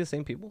they the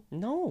same people?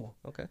 No.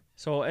 Okay.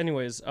 So,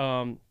 anyways,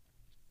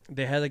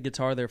 they had a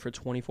guitar there for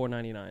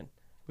 $24.99,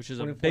 which is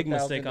a big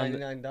mistake on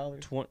 $99.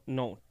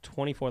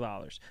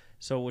 $24.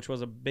 So, which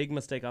was a big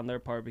mistake on their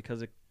part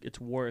because it's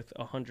worth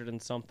 $100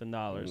 and something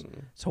dollars.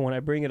 So when I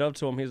bring it up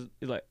to him, he's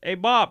like, "Hey,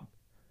 Bob,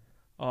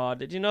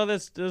 did you know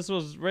this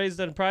was raised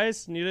in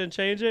price and you didn't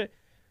change it?"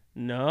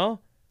 No.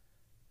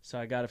 So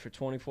I got it for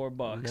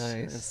 $24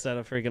 Nice. instead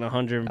of freaking I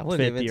wouldn't even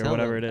 $150 or tell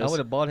whatever them. it I is. would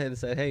have bought it and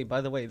said, "Hey,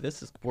 by the way,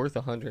 this is worth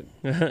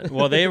 $100."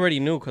 Well, they already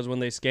knew because when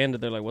they scanned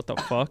it, they're like, "What the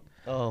fuck?"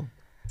 Oh,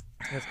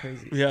 that's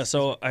crazy. Yeah,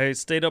 so I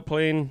stayed up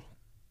playing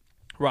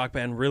Rock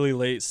Band really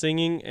late,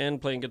 singing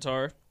and playing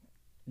guitar.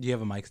 Do you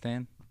have a mic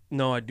stand?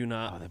 No, I do Oh,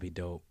 not. that'd be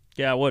dope.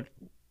 Yeah, I would.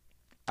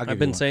 I'll I've give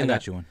been you one. saying I got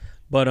that. you one.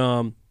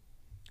 But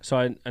so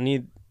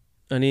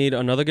I need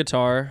another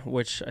guitar,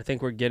 which I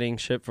think we're getting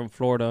shipped from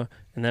Florida,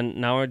 and then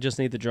now I just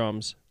need the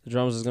drums. The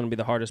drums is gonna be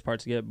the hardest part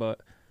to get, but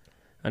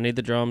I need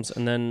the drums,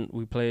 and then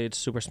we played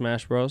Super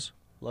Smash Bros.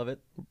 Love it.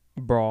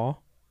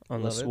 Brawl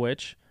on Love the it.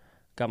 Switch.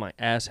 Got my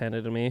ass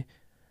handed to me.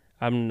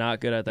 I'm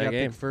not good at that Yeah,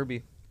 game. pick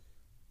Furby.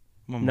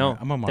 No,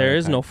 I'm a Mario there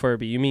is Kart. no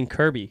Furby. You mean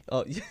Kirby?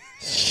 Oh,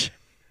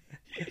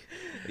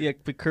 yeah,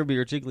 pick Kirby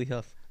or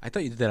Jigglypuff. I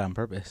thought you did that on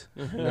purpose.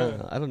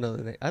 No, I don't know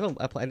the name. I don't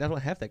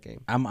have that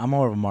game. I'm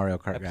more of a Mario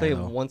Kart I guy. play it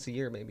though. once a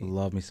year, maybe.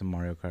 Love me some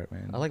Mario Kart,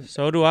 man. I like.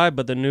 So do I,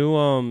 but the new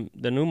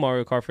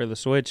Mario Kart for the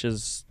Switch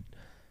is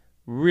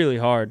really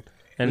hard,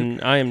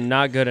 and I am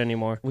not good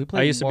anymore. We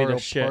played I used to Mario be the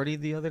shit. Party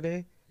the other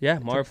day. Yeah,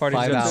 Mario took Party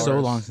 5 is hours. so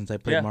long since I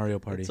played Yeah. Mario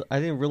Party. I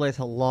didn't realize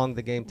how long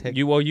the game takes.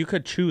 You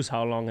could choose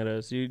how long it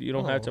is. You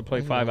don't have to Oh, play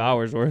I didn't 5 know.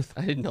 hours worth.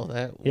 I didn't know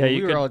that. Yeah, Well, you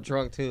we were could- all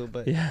drunk too,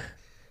 but Yeah,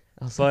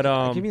 I was But,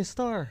 like, give me a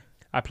star.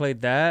 I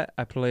played that.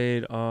 I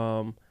played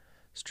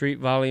Street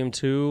Volume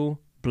 2,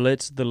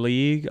 Blitz the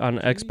League on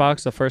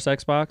Xbox, the first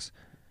Xbox.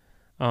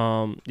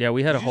 Yeah,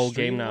 we had a Did you whole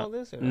stream game all now.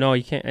 this or No,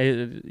 you can't.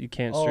 You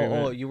can't stream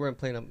Oh, it. you weren't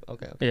playing them.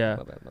 Okay. Yeah.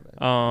 My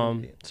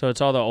bad. So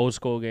it's all the old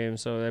school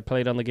games. So I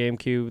played on the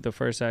GameCube, the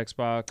first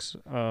Xbox,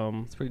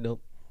 It's pretty dope.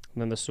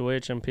 then the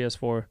Switch and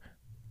PS4.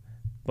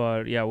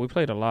 But yeah, we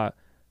played a lot.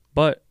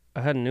 But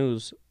I had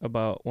news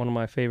about one of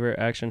my favorite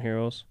action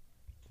heroes,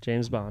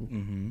 James Bond.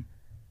 Mm-hmm.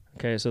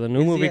 Okay, so the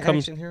new Is movie he an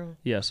comes. action hero?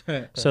 Yes.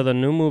 So the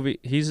new movie,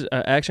 he's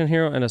an action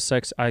hero and a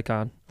sex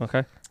icon.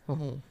 Okay,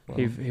 Oh, well,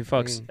 he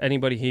fucks mean,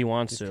 anybody he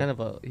wants he's to. kind of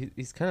a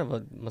he's kind of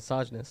a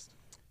misogynist.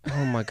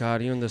 Oh my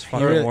god, even this He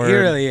fucking really, word. he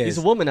really is. He's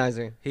a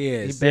womanizer. He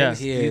is. He bangs,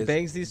 He he is.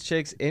 bangs these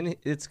chicks in.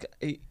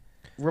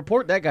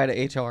 Report that guy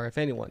to HR if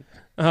anyone.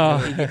 Oh,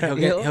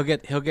 He'll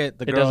get the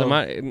it girl doesn't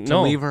matter. to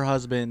No. leave her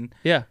husband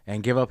Yeah.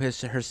 and give up her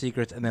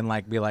secrets and then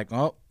like be like,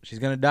 oh, she's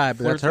gonna die,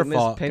 but Flirts that's her with Miss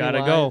fault. Gotta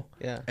Pennywise. go.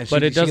 Yeah. And But she, it she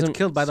gets doesn't-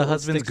 killed by the So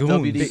husband's sticks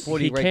goon. WD-40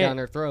 He right can't- down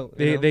her throat.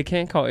 They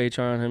can't call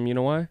HR on him. You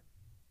know why?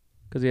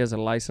 Because he has a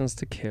license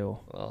to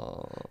kill.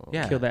 Oh.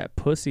 Yeah. Kill that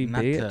pussy,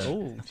 Not bitch. to-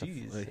 Oh,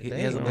 jeez. He Damn.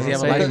 has- You know does he what have I'm a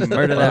saying? license?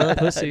 Murder that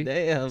pussy.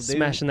 Damn.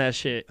 Smashing that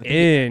shit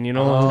in, you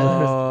know?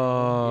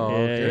 Oh, Yeah,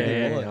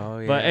 okay. yeah, yeah. Oh,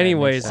 yeah, But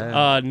anyways, makes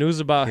sense. news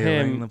about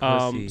Killing him. the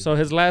pussy. So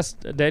his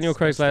Daniel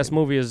Craig's last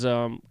movie is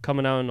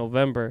coming out in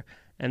November,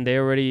 and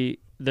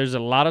there's a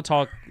lot of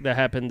talk that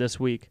happened this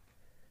week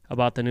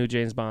about the new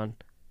James Bond.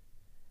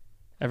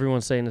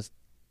 Everyone's saying it's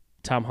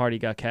Tom Hardy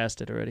got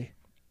casted already.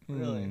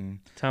 Really? Hmm.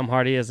 Tom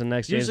Hardy is the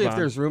next Usually, James if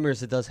Bond. there's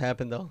rumors, it does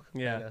happen though.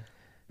 Yeah. Kinda.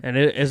 And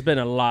it's been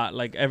a lot.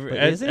 Like But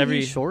isn't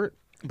every he short?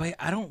 But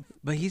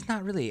But he's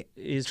not really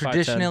he's 5'10".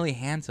 traditionally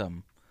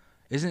handsome.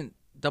 Isn't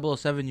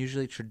 007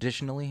 usually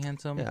traditionally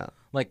handsome? Yeah.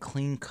 Like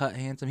clean cut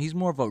handsome. He's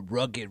more of a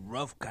rugged,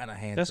 rough kind of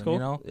handsome. cool. You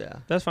know. Yeah.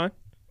 That's fine.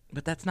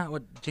 But that's not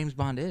what James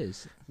Bond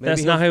is.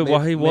 That's not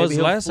what he was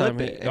last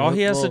time. All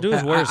he has to do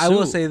is wear a suit. I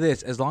will say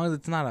this: as long as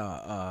it's not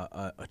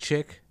a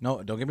chick.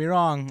 No, don't get me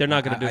wrong. They're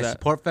not going to do that. I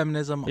support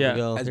feminism.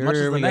 Yeah. As much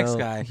as the next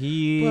guy.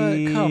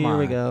 But come on. Here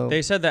we go.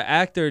 They said the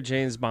actor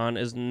James Bond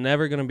is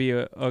never going to be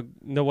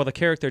the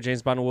character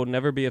James Bond will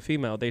never be a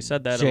female. They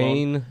said that.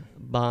 Jane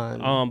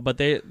Bond. But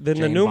the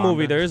new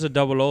movie there is a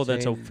 00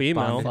 that's a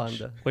female,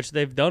 which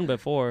they've done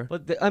before.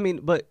 But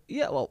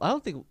well, I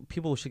don't think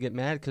people should get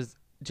mad because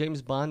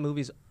James Bond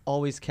movies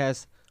always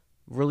cast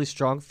really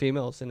strong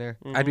females in there.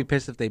 Mm-hmm. I'd be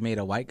pissed if they made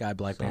a white guy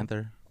Black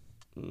Panther.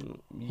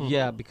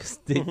 Yeah, because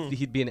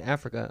he'd be in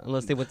Africa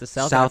unless they went to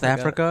South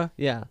Africa.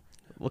 Yeah,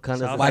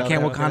 Wakanda. Why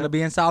can't Wakanda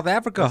be in South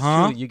Africa?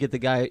 Huh? You get the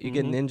guy. You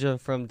get Ninja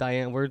from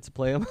Diane Ward to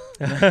play him.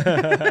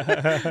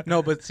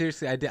 No, but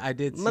seriously, I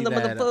did see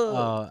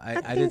that.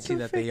 I did see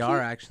that they are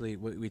actually.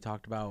 We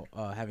talked about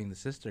having the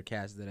sister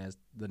cast that as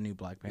the new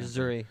Black Panther.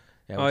 Zuri.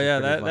 Yeah,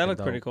 that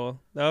looked pretty cool.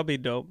 That would be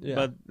dope. Yeah.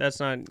 But that's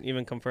not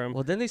even confirmed.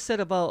 Well, then they said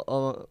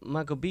about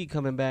Michael B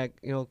coming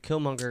back.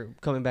 Killmonger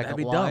coming back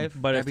alive.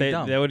 But if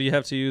that would you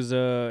have to use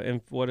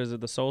what is it,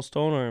 the Soul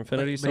Stone or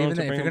Infinity Stone? But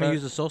even if you're gonna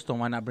use the Soul Stone,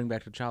 why not bring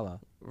back T'Challa?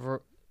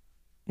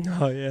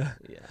 Oh yeah.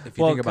 If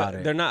you think about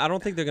it, they're not. I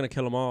don't think they're gonna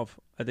kill him off.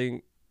 I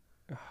think.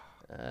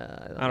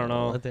 I don't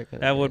know.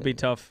 That would be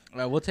tough.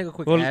 We'll take a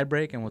quick ad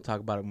break and we'll talk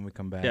about it when we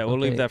come back. Yeah, we'll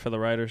leave that for the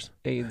writers.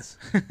 AIDS.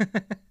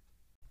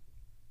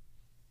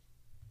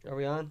 Are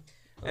we on?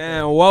 Okay.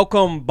 And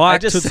welcome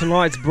back to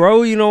tonight's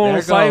bro. You know what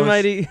I'm saying,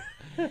 matey?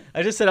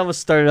 I just said I'm gonna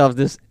start it off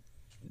this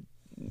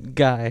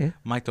guy.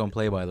 Mike don't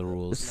play by the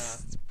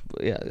rules.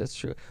 Yeah, that's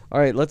true. All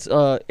right, let's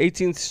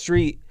 18th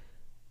Street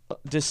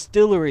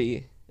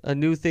Distillery, a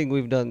new thing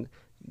we've done.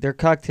 Their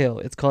cocktail.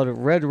 It's called a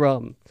red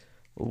rum.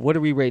 What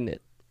are we rating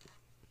it?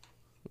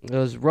 It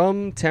was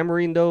rum,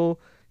 tamarindo,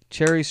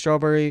 cherry,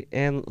 strawberry,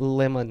 and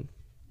lemon.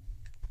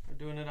 We're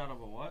doing it out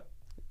of a what?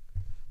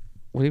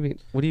 What do you mean?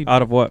 What do you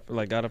out of what?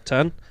 Like out of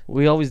 10?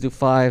 We always do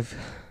 5,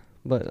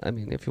 but I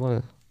mean, if you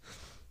want to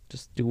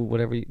just do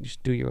whatever, you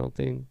just do your own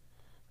thing.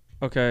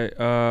 Okay,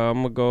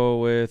 I'm gonna go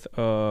with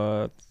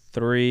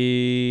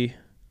 3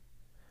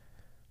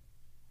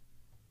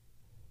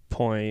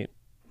 point.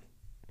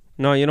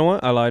 No, you know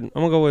what? I lied. I'm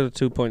gonna go with a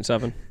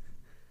 2.7.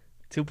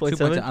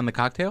 2.7 on the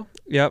cocktail?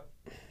 Yep.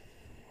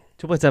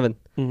 2.7.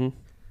 Mm-hmm.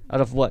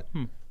 Out of what?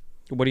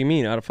 What do you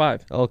mean? Out of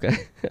 5? Okay.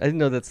 I didn't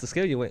know that's the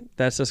scale you went.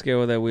 That's the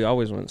scale that we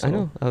always went. So. I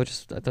know. I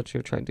thought you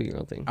were trying to do your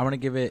own thing. I'm gonna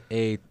give it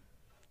a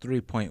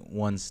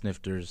 3.1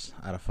 snifters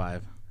out of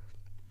 5.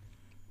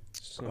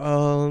 I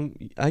want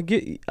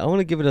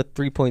to give it a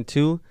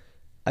 3.2.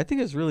 I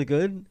think it's really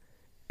good.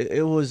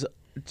 It was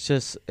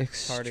just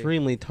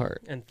extremely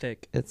tart and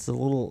thick. It's a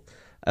little.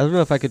 I don't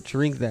know if I could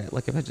drink that.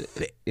 Like if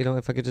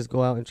I could just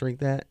go out and drink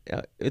that.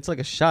 It's like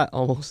a shot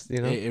almost.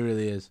 It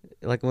really is.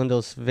 Like one of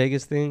those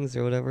Vegas things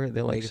or whatever.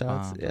 They're like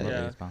shots. Bomb.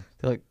 Yeah.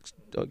 They're like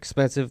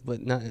expensive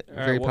but not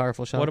very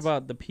powerful shots. What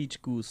about the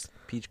peach goose?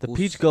 The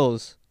peach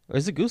goes. Or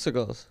is it goose or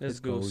goes?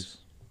 It's goose.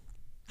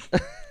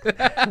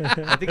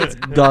 I think it's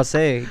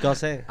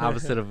Gosse.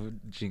 Opposite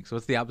of jinx.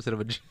 What's the opposite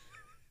of a jinx?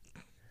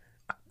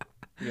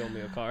 You owe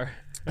me a car.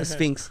 A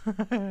sphinx.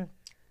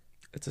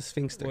 It's a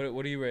sphinx thing.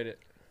 What do you rate it?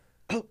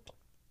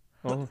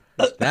 Oh,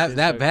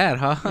 that bad,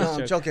 huh? No,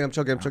 I'm joking.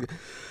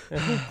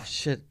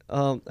 Shit.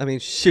 I mean,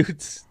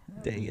 shoots.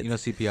 Dang it. You know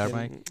CPR,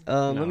 Mike?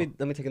 No. Let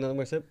me take another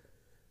more sip.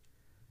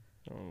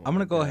 I'm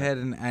gonna go ahead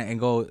and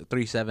go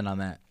 3.7 on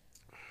that.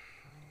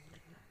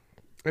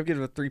 I'd give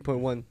it a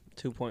 3.1.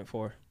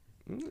 2.4.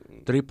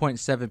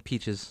 3.7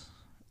 peaches.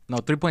 No,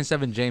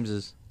 3.7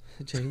 Jameses.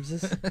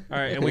 James's. All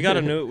right, and we got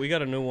a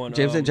new one.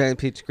 James and Giant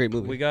Peach, great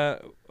movie. We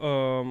got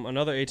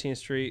another 18th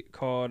Street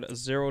called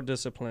Zero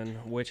Discipline,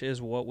 which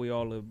is what we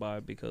all live by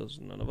because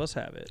none of us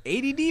have it.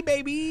 ADD,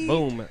 baby.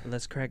 Boom.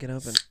 Let's crack it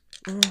open.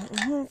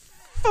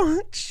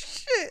 Fuck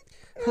shit.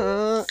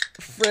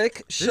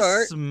 Frick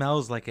shark. This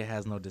smells like it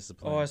has no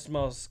discipline. Oh, it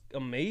smells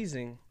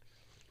amazing.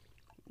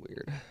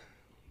 Weird.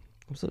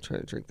 I'm still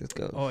trying to drink this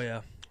ghost. Oh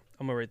yeah,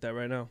 I'm gonna rate that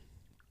right now.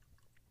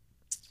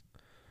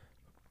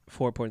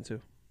 4.2.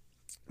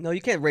 No,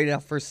 you can't rate it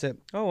out first sip.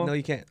 Oh, well. No,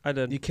 you can't. I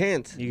did. You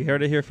can't. You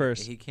heard it here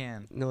first. He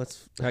can. No,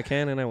 it's. I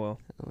can and I will.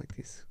 I don't like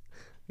these.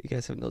 You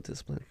guys have no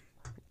discipline.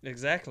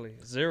 Exactly.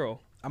 0.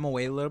 I'm gonna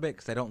wait a little bit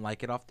because I don't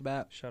like it off the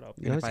bat. Shut up.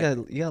 You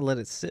gotta let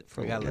it sit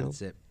for a while. You gotta let it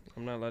sit.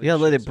 I'm not letting. You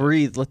gotta let it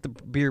breathe. Let the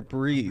beer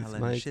breathe,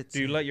 Mike.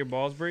 Do you let your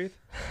balls breathe?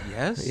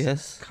 Yes.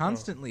 Yes.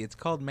 Constantly. It's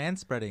called man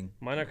spreading.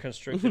 Mine are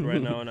constricted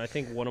right now, and I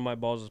think one of my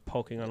balls is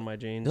poking on my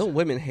jeans. Don't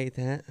women hate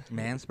that?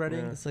 Man spreading?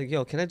 Yeah. It's like,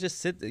 yo, can I just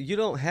sit? You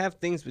don't have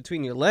things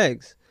between your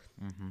legs.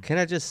 Mm-hmm. Can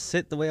I just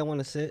sit the way I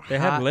want to sit? They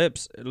have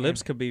lips.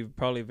 Lips could be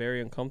probably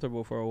very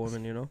uncomfortable for a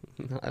woman, you know?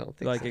 No, I don't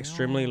think like so.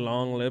 extremely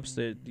long lips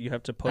that you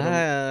have to put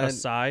them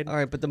aside. All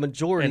right, but the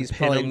majority is and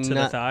pin probably them to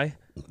not. the thigh.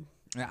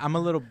 Yeah, I'm a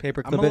little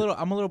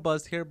I'm a little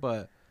buzzed here,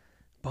 but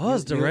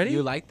buzzed already?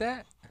 You like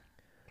that?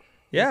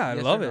 Yeah, I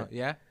love no? it.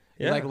 Yeah.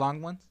 Yeah. You like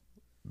long ones?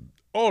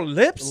 Oh,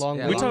 lips? Long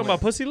we long talking ones.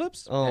 about pussy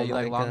lips? Oh, Yeah, you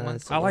my like long God,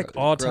 ones? it's I like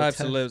all types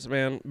of grotesque. lips,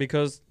 man,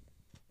 because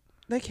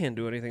they can't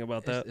do anything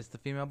about that. It's the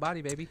female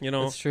body, baby. You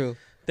know, That's true.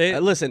 they.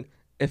 Listen,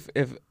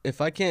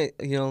 if I can't,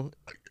 oh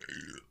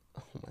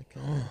my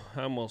god,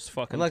 I almost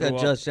fucking. I'm not gonna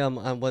threw up. judge them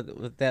on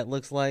what that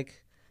looks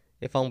like.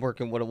 If I'm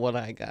working with what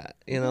I got,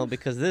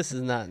 because this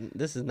is not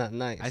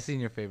nice. I seen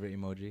your favorite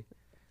emoji.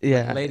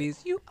 Yeah,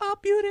 Ladies, you are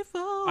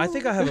beautiful. I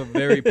think I have a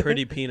very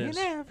pretty penis.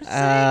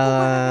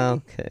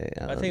 Okay.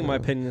 I think my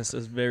penis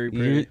is very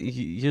pretty.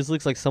 Yours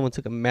looks like someone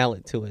took a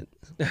mallet to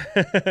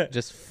it,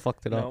 just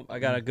fucked it up. No, I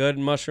got a good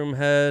mushroom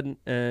head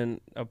and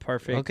a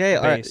perfect Okay,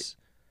 all right. base.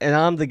 And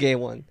I'm the gay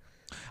one.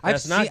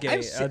 That's not gay.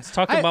 It's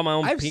talking about my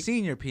own I've penis.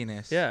 seen your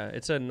penis. Yeah,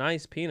 it's a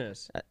nice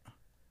penis.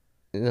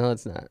 No,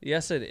 it's not.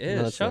 Yes, it is.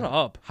 No, it's Shut not.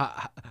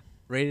 up.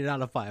 Rated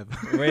out of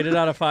 5. Rated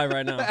out of 5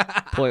 right now.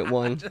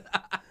 0.1.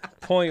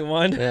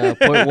 0.1. Yeah,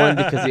 0.1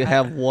 because you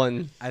have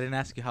one. I didn't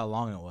ask you how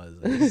long it was.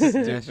 I just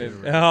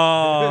gestured. Oh,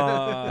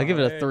 I'll give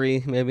it a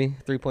 3, maybe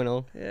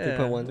 3.0. Yeah,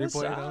 3.1. that's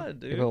 3.0. solid,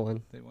 dude.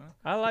 3.1.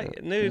 I like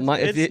it, dude. My,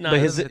 if, it's it, not. but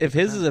if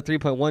his is a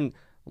 3.1,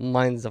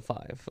 mine's a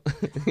 5.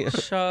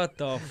 Shut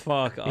the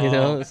fuck up. You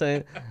know what I'm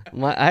saying?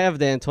 I have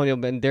the Antonio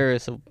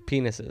Banderas of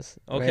penises.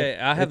 Okay,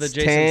 right? I have it's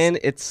the Jason. tan.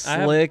 It's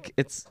slick.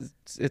 It's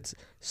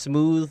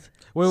smooth.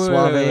 Wait,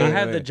 suave. I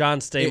have the John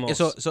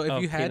Stamos. So if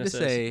of you had penises. to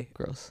say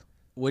Gross.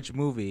 which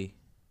movie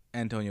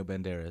Antonio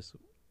Banderas is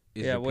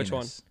Yeah, your which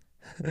penis?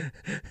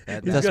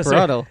 He's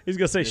Desperado. He's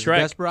gonna say Is it Shrek.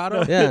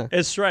 Desperado? Yeah.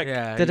 It's Shrek.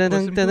 Yeah.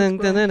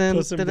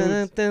 Puss in Boots.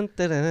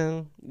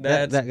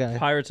 That That's guy.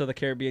 Pirates of the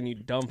Caribbean. You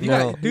dumb fuck.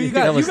 No. You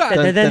That was got,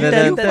 dun, dun, you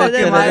dun, dun, fucking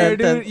dun, liar,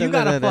 dun, dude. You dun,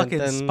 got a dun, dun, fucking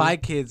dun. Spy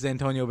Kids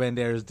Antonio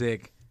Banderas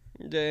dick.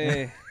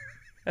 Yeah.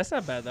 That's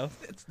not bad though.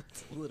 It's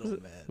a little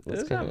bad.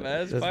 It's kinda- not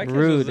bad. that's Spy Kids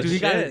rude. was the Dude,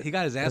 shit. he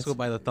got his ass whipped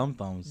by the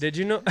thumbs. Did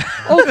you know?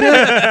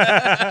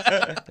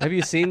 Have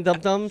you seen Dum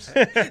Dums?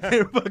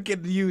 They're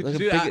fucking huge. Look at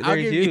Dude, big- I'll they're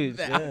give you huge,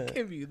 that. yeah. I'll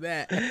give you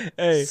that.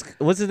 Hey.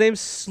 What's his name?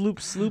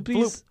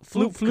 Sloopies?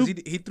 Floop. Because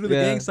he threw the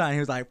Yeah. gang sign. He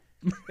was like,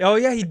 Oh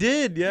yeah, he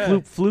did. Yeah.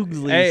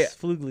 Fluglies. Hey.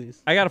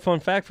 Fluglies. I got a fun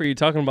fact for you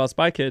talking about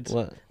Spy Kids.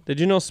 What? Did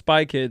you know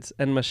Spy Kids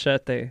and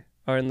Machete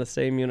are in the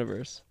same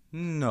universe?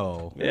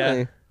 no. Yeah.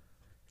 Really?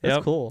 That's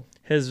Yep. cool.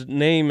 His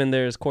name in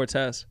there is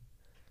Cortez.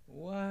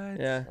 What?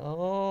 Yeah.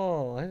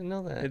 Oh, I didn't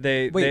know that.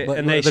 They Wait, but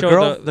and they the show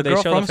girl, the girl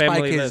they show from the family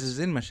Spy Kids list. is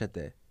in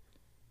Machete.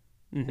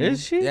 Mhm.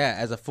 Is she? Yeah,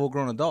 as a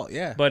full-grown adult.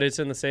 Yeah. But it's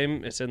in the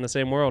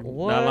same world.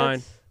 What? That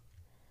line.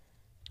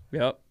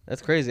 Yep.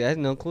 That's crazy. I had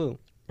no clue.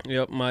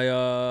 Yep.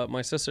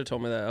 My sister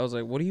told me that. I was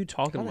like, "What are you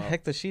talking How the about?"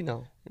 heck does she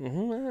know?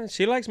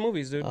 She likes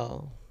movies, dude.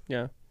 Oh.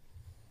 Yeah.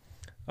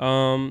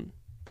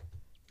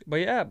 But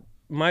yeah,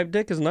 my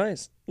dick is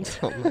nice.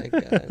 Oh my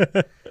god.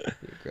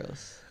 You're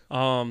gross.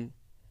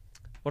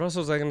 What else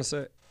was I gonna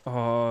say?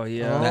 Oh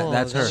yeah, Oh,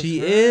 that's her. she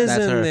is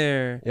That's in her.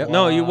 there. Yep.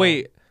 No, you Wow.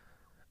 wait.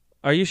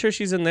 Are you sure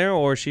she's in there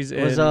or she's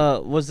in?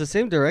 Was the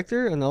same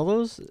director in all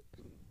those?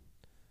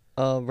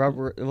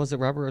 Was it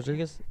Robert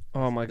Rodriguez?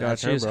 Oh my god,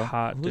 That's her, she's bro.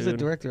 hot, Who's the dude.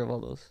 director of all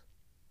those?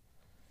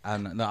 I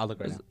don't know. No, I'll look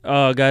right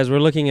now. Guys, we're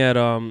looking at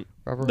Robert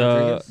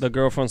Rodriguez. the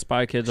girl from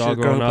Spy Kids She's all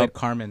the girl who grown played up.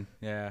 Carmen.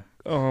 Yeah.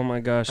 Oh my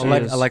gosh, she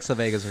Alexa, is. Alexa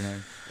Vega's her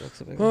name.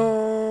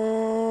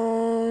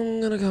 I'm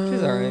gonna come.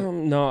 She's alright.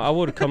 No, I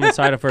would come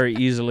inside of her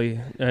easily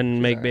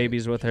and make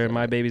babies with her.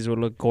 My babies would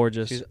look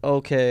gorgeous. She's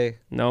okay.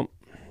 Nope.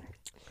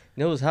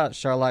 You know who's hot?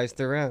 Charlize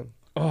Theron.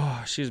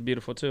 Oh, she's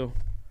beautiful too.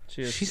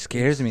 She is. She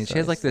scares me. She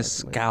has like this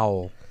Sucks, man.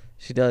 scowl.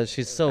 She does.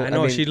 She's so. I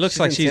know, she looks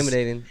like she's-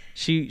 intimidating.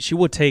 She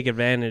would take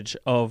advantage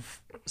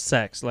of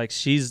sex. Like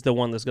she's the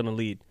one that's gonna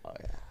lead. Oh,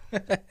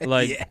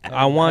 Like Yeah.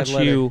 I want I'd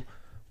let you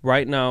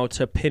right now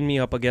to pin me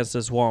up against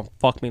this wall and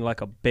fuck me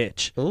like a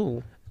bitch,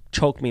 Ooh.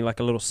 choke me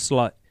like a little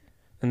slut,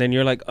 and then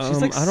you're like,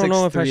 She's like I don't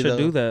know if I 6'3" should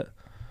do though. that.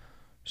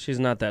 She's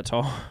not that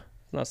tall.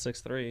 Not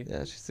 6'3". Yeah,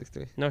 she's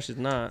 6'3". No, she's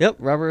not. Yep,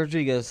 Robert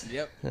Rodriguez.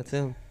 Yep. That's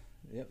him.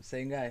 Yep.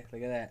 Same guy.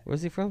 Look at that.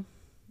 Where's he from?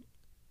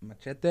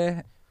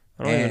 Machete.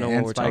 I don't even know And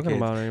what we're Spy talking Kids.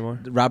 about anymore.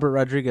 Robert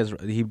Rodriguez.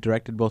 He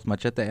directed both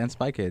Machete and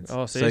Spy Kids.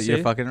 Oh, see, so you're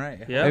see? fucking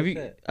right. Yeah. Have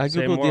you, I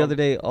Same googled the world. other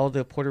day all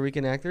the Puerto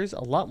Rican actors. A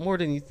lot more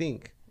than you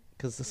think,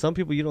 because some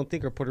people you don't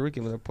think are Puerto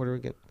Rican, but they're Puerto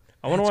Rican.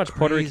 I want to watch That's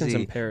Puerto Ricans in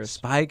crazy. Paris.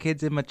 Spy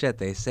Kids and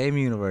Machete, same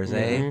universe,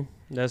 eh? Mhm.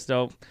 That's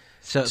dope.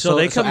 So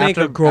they could make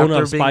a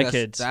grown-up after being Spy a-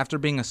 Kids. After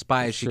being a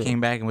spy, That's she true.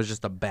 came back and was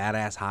just a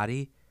badass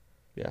hottie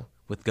Yeah.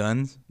 with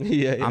guns.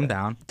 yeah. I'm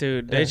down.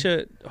 Dude, Yeah. they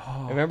should.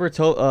 I Oh, remember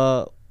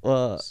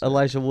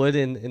Elijah Wood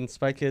in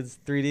Spy Kids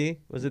 3D.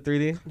 Was it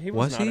 3D? he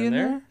was, Was not he in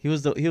there. there? He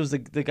was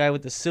the guy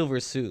with the silver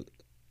suit.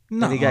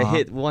 No, And he got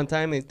hit one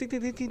time and ding,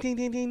 ding, ding, ding, ding,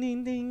 ding, ding,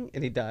 ding, ding,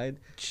 and he died.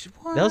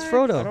 That was I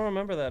Frodo. don't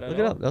remember that. Look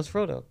it up. That was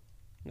Frodo.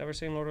 Never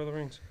seen Lord of the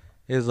Rings.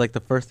 It was like the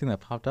first thing that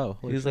popped up.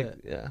 He was like,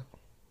 yeah.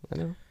 I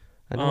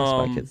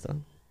know Spy Kids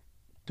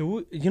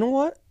though. You know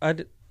what? Who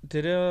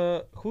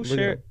Look it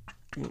shared?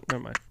 Never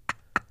mind.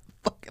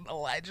 fucking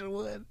Elijah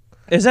Wood.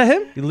 Is that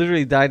him? He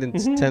literally died in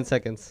 10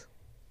 seconds.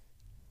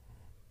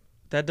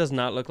 That does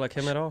not look like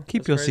him at all.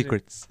 Keep That's your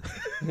crazy. secrets.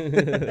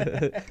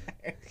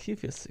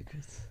 Keep your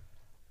secrets.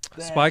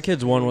 Spy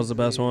Kids 1 was the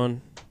best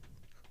one.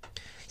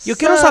 Yo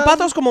quiero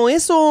zapatos como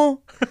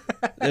eso.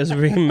 It was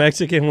really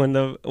Mexican when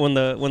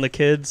the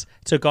kids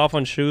took off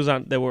on shoes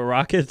that were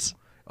rockets.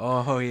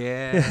 Oh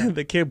yeah.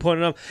 The kid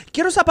pointed up,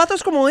 quiero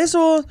zapatos como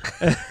eso.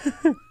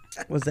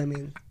 What's that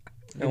mean?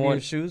 I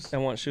want shoes. I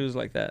want shoes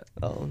like that.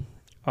 Oh,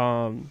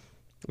 Um,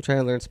 I'm trying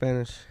to learn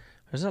Spanish.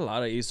 there's a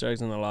lot of Easter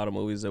eggs in a lot of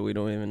movies that we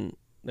don't even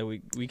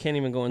we can't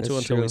even go into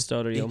That's until true. we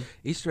study them.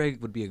 Easter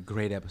egg would be a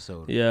great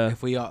episode. Yeah.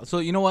 If we all, so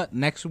you know what?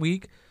 Next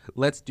week,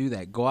 let's do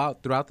that. Go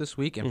out throughout this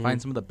week and Mhm.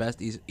 find some of the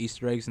best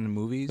Easter eggs in the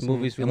movies. The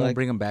movies we and we'll like.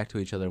 bring them back to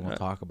each other and we'll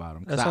talk about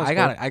them. that sounds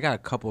I got a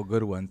couple of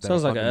good ones. That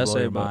Sounds like an blow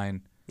essay, your but-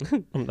 mind.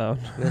 I'm down.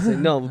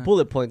 No,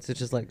 bullet points. It's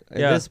just like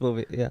in Yeah. this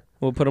movie. Yeah.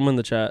 We'll put them in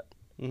the chat.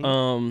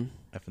 Mhm.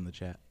 F in the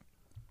chat.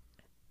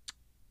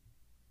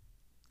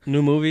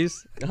 New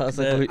movies. I was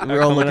like, that we are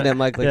were all coming looking out- at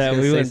Mike like yeah, he's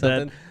we gonna went say dead.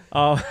 something.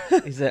 Oh,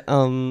 He said,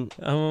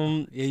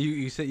 Yeah,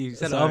 you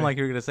said Sorry. like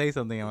you were gonna say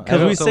something.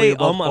 because we So say were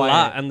both a quiet.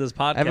 lot on this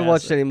podcast. I haven't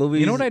watched any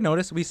movies. You know what I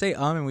noticed? We say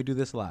and we do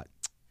this a lot.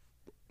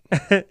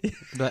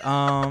 But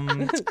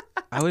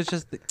I was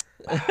just,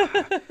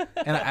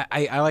 and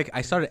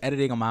I started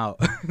editing them out.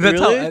 That's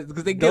Really? how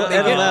because they Don't get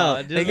edit they them get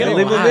out. Just get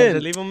leave them them in.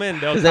 in. Leave them in.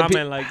 They'll 'Cause then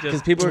comment like because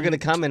just. people are gonna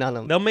comment on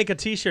them. They'll make a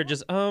T-shirt.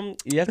 Just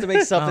You have to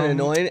make something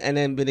annoying and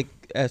then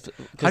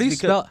How do you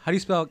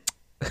spell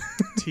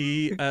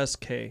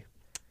TSK.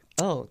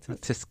 Oh,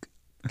 tisk?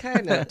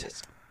 kind of.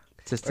 Tisk,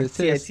 Or tisk,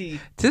 tisk. TIT.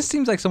 Tisk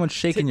seems like someone's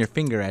shaking your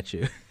finger at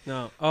you.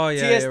 No. Oh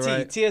yeah. You're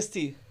right.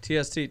 TST.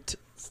 TST.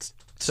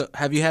 So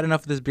have you had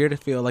enough of this beer to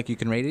feel like you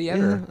can rate it yet?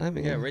 Yeah, I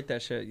mean, Yeah, rate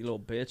that shit, you little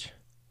bitch.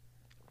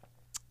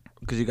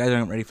 Because you guys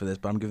aren't ready for this,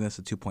 but I'm giving this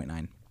a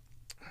 2.9.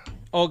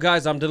 Oh,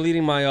 guys, I'm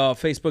deleting my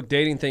Facebook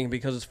dating thing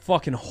because it's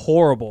fucking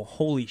horrible.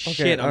 Holy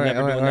shit, I'm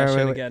never doing that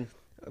shit again.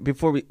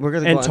 Before we're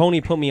gonna And go on,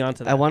 Tony put me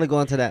onto that. I want to go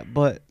on to that,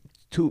 but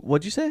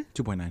what'd you say?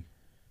 2.9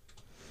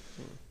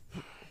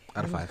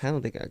 out of 5. I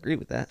don't think I agree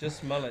with that. Just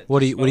smell it. What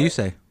do Just you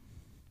smell it. say?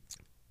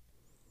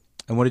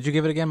 And what did you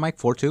give it again, Mike?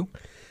 4.2.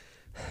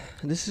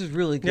 This is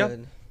really Yeah.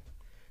 good.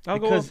 I'll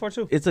go because with 4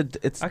 too. It's I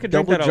could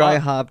drink double that a dry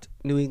lot. hopped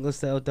New England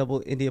style,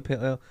 double India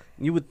Pale Ale.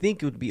 You would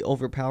think it would be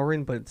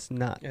overpowering, but it's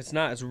not. It's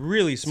not. It's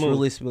really It's smooth.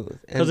 really smooth.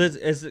 Because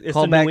And it's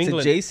call the back New to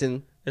England.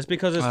 Jason. It's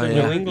because it's Oh, the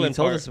yeah. New He England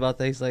told part. us about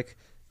that. He's like,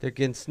 they're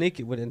getting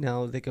sneaky with it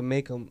now. They can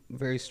make them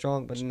very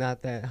strong, but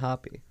not that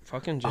hoppy.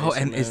 Fucking Jason. Oh,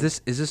 and man. is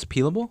this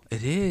peelable?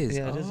 It is.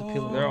 Yeah, it is a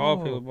peelable. They're all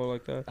peelable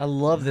like that. I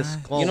love this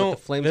Nice. skull You know, with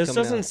the flames this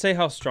coming doesn't out. say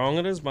how strong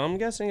it is, but I'm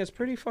guessing it's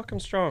pretty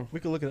fucking strong. We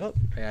can look it up.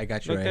 Hey, I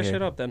got you Look right that here.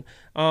 shit up then.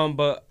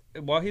 But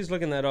while he's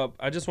looking that up,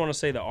 I just want to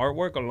say the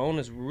artwork alone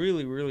is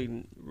really,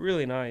 really,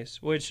 really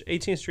nice, which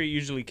 18th Street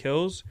usually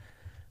kills.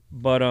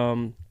 But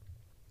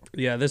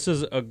yeah, this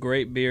is a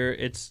great beer.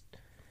 It's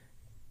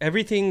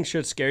everything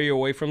should scare you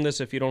away from this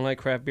if you don't like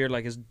craft beer.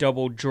 Like it's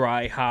double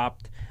dry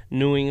hopped,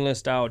 New England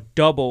style,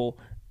 double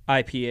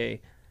IPA.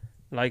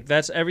 Like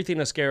that's everything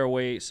to scare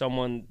away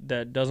someone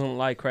that doesn't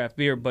like craft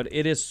beer. But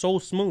it is so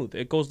smooth;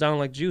 it goes down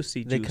like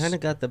juicy They juice. kind of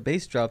got the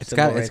bass drop. It's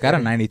got a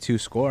 92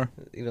 score.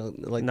 You know,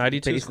 like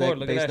 92 bass score. neck-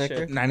 Look bass at that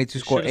necker. shit. 92 You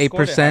score, should've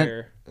scored it 8%.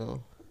 higher. Oh.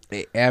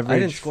 Average. I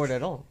didn't score it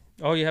at all.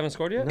 Oh, you haven't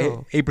scored yet?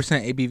 No.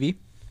 8% ABV.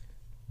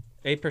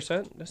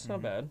 8%? That's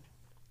not bad.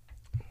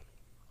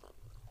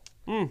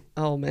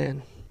 Oh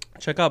man,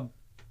 Check out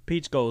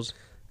Peach Goes.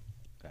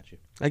 Got you.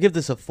 I give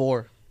this a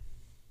 4.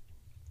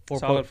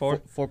 Solid 4?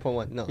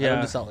 4.1. No, I Yeah.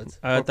 don't do solids.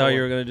 I thought 4.1.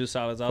 you were going to do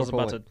solids. I was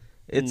about to. 4.1.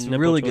 It's nipple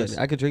really twist.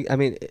 good. I could drink. I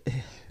mean,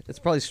 it's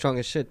probably strong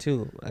as shit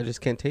too. I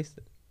just can't taste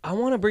it. I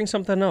want to bring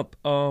something up.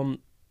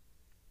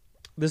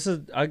 This is,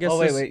 I guess. Oh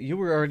this, wait. You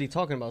were already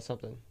talking about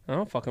something. I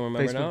don't fucking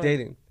remember Facebook now.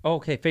 dating. Oh,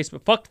 okay,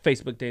 Facebook. Fuck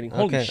Facebook dating.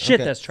 Holy Okay, shit,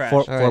 okay. that's trash.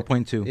 All right.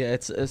 4.2. Yeah,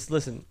 it's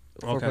listen.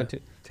 4.2.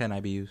 10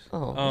 IBUs.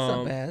 Oh, that's Um,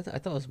 not bad. I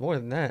thought it was more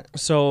than that.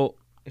 So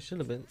It should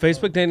have been.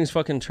 Facebook dating's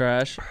fucking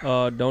trash.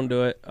 Don't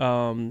do it.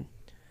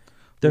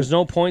 There's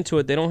no point to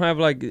it. They don't have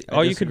like.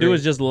 All you could do disagree.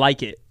 is just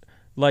like it,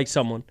 like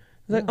someone.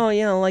 It's like, oh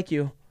yeah, I like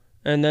you,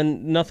 and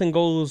then nothing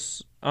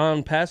goes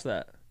on past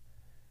that.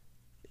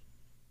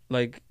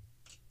 Like,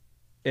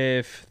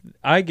 if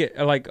I get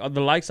like the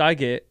likes I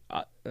get,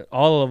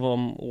 all of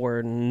them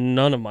were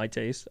none of my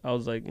taste. I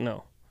was like,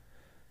 no,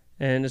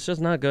 and it's just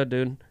not good,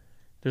 dude.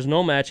 There's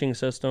no matching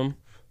system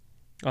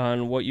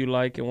on what you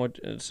like and what.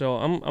 So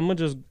I'm gonna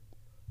just.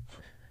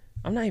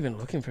 I'm not even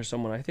looking for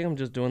someone. I think I'm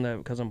just doing that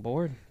because I'm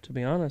bored, to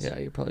be honest. Yeah,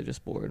 you're probably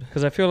just bored.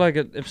 Because I feel like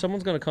if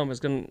someone's gonna come, it's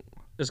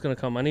gonna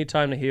come. I need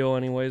time to heal,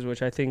 anyways.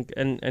 Which I think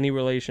in any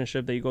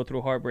relationship that you go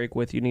through heartbreak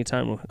with, you need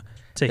time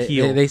to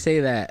heal. They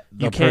say that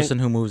You the can't- person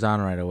who moves on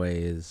right away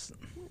is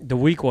The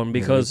weak one,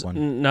 because weak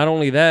one. not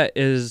only that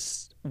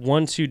is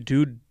once you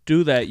do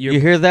that, You you're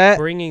hear that?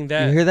 bringing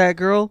that. You hear that,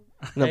 girl?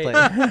 No, Hey.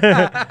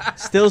 playing.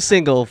 Still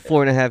single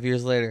 4.5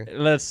 years later.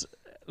 Let's.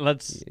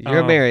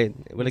 You're married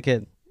with a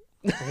kid.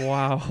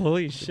 Wow!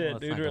 Holy shit,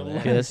 let's dude! not go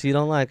relax. there. Guess you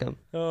don't like him.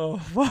 Oh,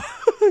 fuck.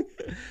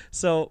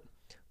 So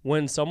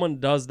when someone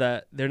does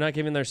that, they're not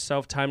giving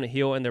themselves time to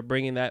heal, and they're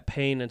bringing that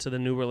pain into the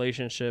new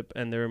relationship,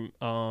 and they're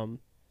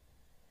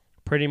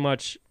pretty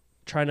much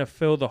trying to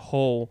fill the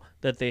hole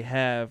that they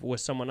have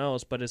with someone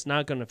else, but it's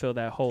not going to fill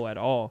that hole at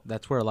all.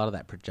 That's where a lot of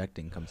that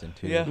projecting comes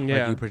into. Yeah. Like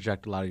Yeah. you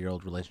project a lot of your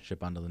old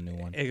relationship onto the new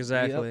one.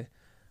 Exactly.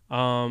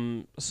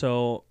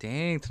 So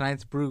Dang,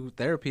 tonight's brew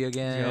therapy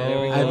again.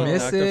 Yo, I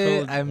miss Dr.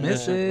 it. Phil- I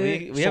miss yeah.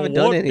 it. We So haven't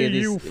done what any do of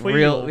you these feel?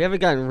 real. We haven't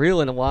gotten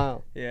real in a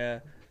while. yeah,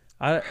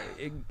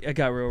 it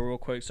got real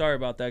quick. Sorry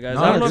about that, guys.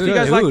 No, I don't know if dude, you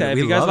guys like dude, that. If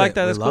we you guys love like it.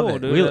 that, We that's love cool,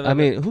 it. dude. I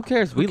mean, who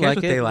cares? We Who cares like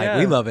what it. they like? Yeah.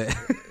 We love it.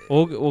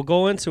 We'll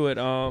go into it.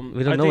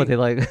 We don't know what they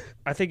like.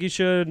 I think you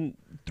should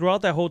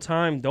throughout that whole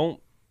time.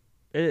 Don't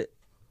it.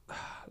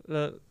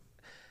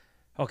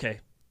 Okay,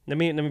 let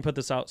me put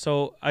this out.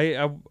 So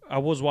I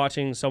was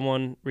watching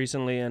someone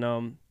recently,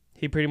 and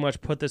he pretty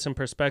much put this in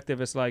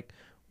perspective. It's like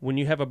when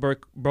you have a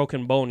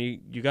broken bone,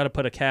 you got to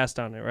put a cast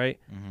on it, right?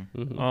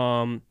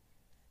 Mhm.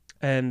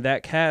 And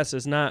that cast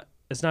is not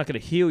going to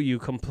heal you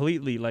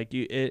completely. Like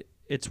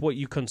it's what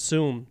you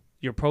consume,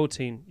 your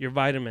protein, your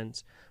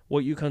vitamins.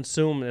 What you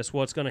consume is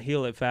what's going to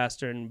heal it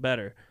faster and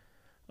better.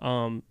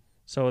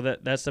 So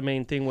that's the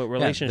main thing with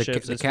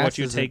relationships. the It's cast what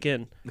you isn't- take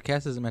in. The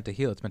cast isn't meant to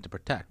heal; it's meant to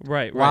protect.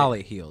 Right. While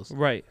it heals.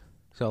 Right.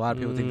 So a lot of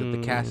people think that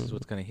the cast is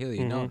what's going to heal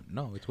you. Mhm.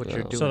 No, it's what No.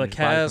 you're doing. So the Your body's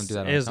gonna cast do that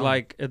on is its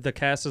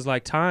own.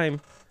 like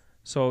time.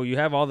 So you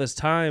have all this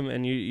time,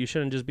 and you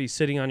shouldn't just be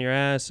sitting on your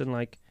ass and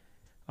like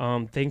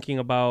thinking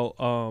about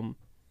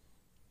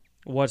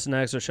what's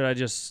next, or should I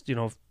just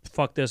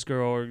fuck this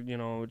girl,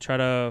 or try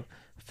to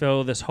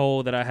fill this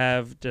hole that I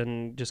have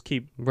and just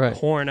keep Right.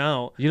 pouring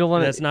out. You don't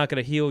want That's to. not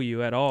going to heal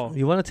you at all.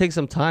 You want to take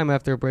some time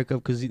after a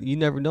breakup because you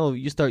never know.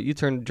 You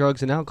turn to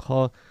drugs and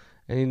alcohol,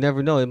 and you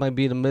never know. It might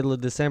be in the middle of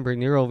December,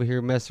 and you're over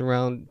here messing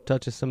around,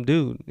 touching some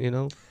dude.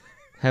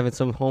 Having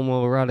some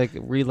homoerotic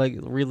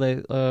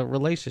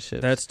relationship.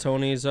 That's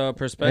Tony's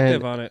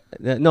perspective And- on it.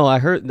 No, I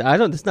heard. I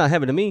don't. It's not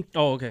happening to me.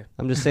 Oh, okay.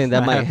 I'm just saying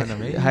that Not might happened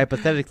to me.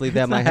 hypothetically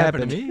that It's might not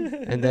happen. happened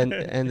to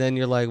me. And then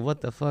you're like,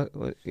 what the fuck?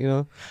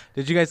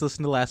 Did you guys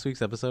listen to last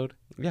week's episode,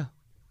 Yeah.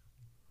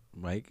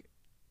 Mike?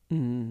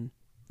 Mm.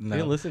 You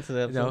didn't listen to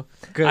that. No.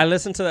 Good. I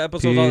listen to the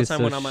episodes all the Piece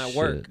time when of I'm at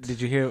work. shit.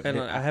 Did you hear? And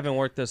I haven't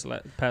worked this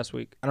past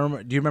week. I don't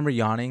remember. Do you remember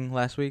yawning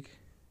last week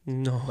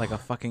No. like a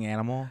fucking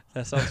animal,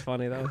 That sounds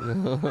funny, though.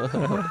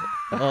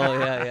 Oh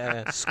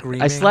yeah.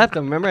 screaming? I slapped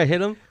him. Remember, I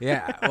hit him.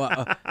 Yeah.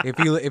 Well,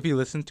 if you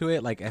listen to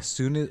it, like as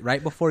soon as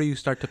right before you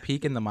start to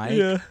peek in the mic,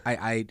 Yeah.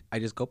 I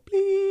just go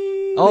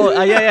please. Oh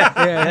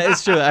yeah.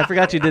 It's true. I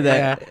forgot you did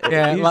that.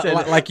 Yeah. You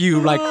said- Like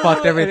you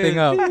fucked everything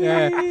up.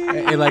 Yeah.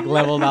 It like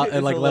leveled out.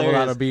 It like leveled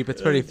out a hilarious. beep.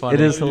 It's pretty funny.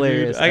 It is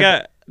hilarious.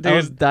 I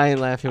was dying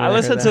laughing. I when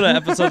listen heard to that. the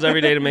episodes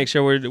every day to make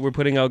sure we're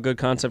putting out good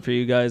content for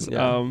you guys.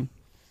 Yeah.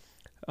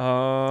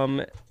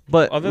 But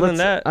But other than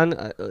that-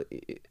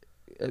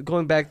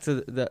 going back to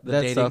that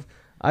dating? stuff,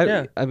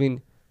 Yeah. I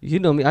mean, you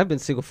know me. I've been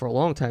single for a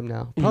long time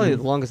now. Probably Mhm.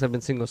 the longest I've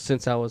been single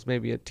since I was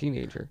maybe a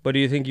teenager. do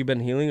you think you've been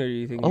healing, or do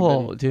you think? You've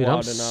Oh, been dude, I'm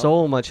wilding out?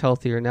 so much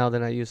healthier now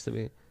than I used to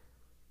be.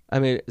 I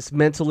mean, it's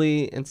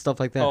mentally and stuff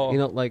like that. Oh.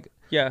 Like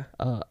Yeah.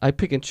 I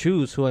pick and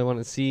choose who I want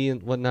to see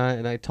and whatnot,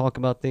 and I talk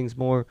about things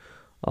more.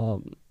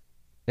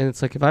 And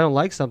it's like if I don't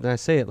like something, I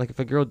say it. Like if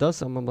a girl does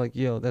something, I'm like,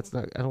 yo, that's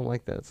not. I don't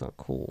like that. It's not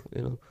cool,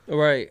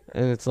 Right.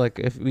 And it's like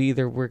if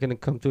we're gonna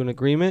come to an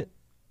agreement,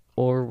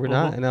 or we're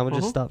not, and I'm gonna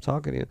just stop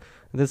talking to you.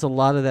 And there's a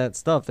lot of that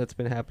stuff that's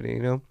been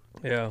happening,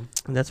 Yeah.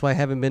 And that's why I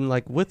haven't been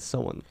like with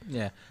someone.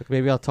 Yeah. Like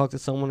maybe I'll talk to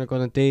someone or go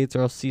on dates,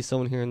 or I'll see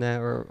someone here and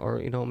there, or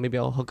maybe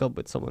I'll hook up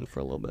with someone for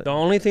a little bit. The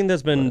only thing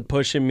that's been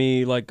pushing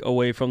me like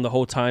away from the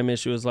whole time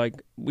issue is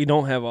like we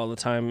don't have all the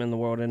time in the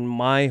world, and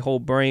my whole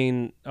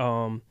brain,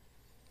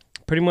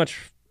 pretty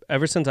much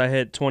ever since I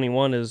hit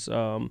 21 is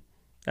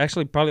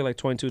actually probably like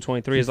 22,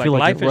 23 is You like feel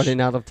life you're is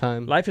running out of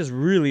time. life is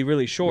really,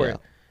 really short. Yeah.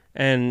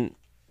 And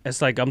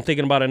it's like I'm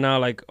thinking about it now,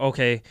 like,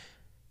 okay,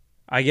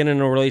 I get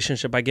in a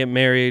relationship, I get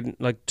married,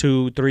 like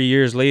 2-3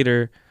 years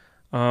later,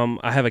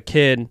 I have a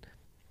kid.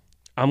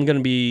 I'm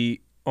gonna be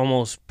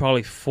almost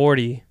probably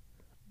 40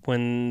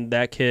 when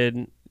that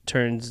kid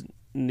turns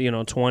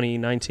 20,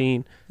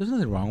 19. There's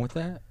nothing wrong with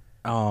that.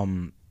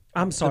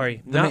 I'm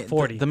sorry, the not ma-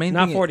 40. the main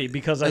not thing 40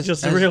 because I as-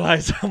 just as-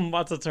 realized I'm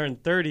about to turn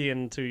 30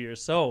 in 2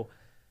 years. So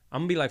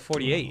I'm gonna be like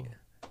 48.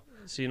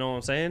 So you know what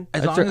I'm saying?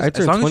 As I long tur- I as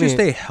turned you 28.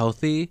 stay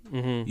healthy,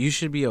 Mm-hmm. you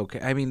should be okay.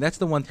 I mean, that's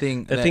the one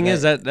thing. The thing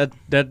is that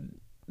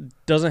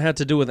doesn't have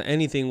to do with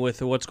anything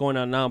with what's going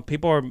on now.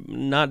 People are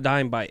not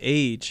dying by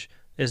age.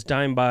 It's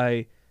dying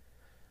by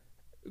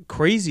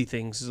crazy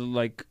things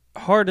like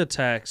heart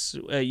attacks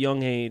at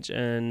young age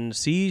and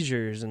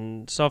seizures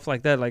and stuff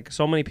like that. Like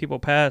so many people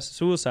pass,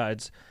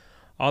 suicides,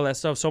 all that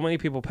stuff. So many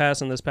people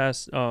pass in this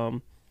past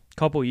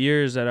couple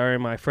years that are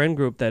in my friend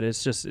group that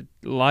it's just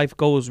life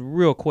goes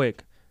real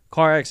quick.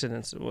 Car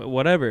accidents,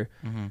 whatever.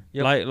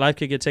 Yep. Life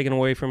could get taken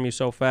away from you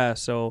so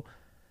fast. So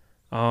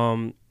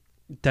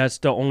that's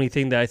the only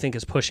thing that I think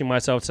is pushing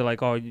myself to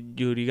like, oh,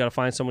 dude, you got to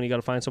find someone. You got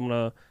to find someone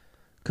to,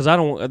 because I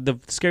don't. The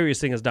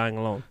scariest thing is dying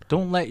alone.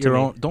 don't let to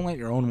your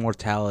me. own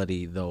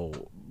mortality though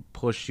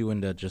push you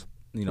into just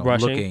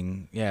Rushing.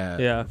 looking,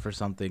 Yeah. for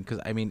something. Because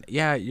I mean,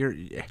 yeah,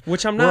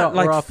 Which I'm We're not all-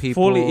 we're all like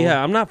people. fully.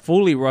 Yeah, I'm not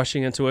fully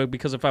rushing into it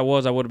because if I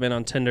was, I would have been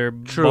on Tinder,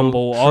 True,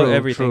 Bumble,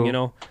 everything.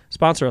 true.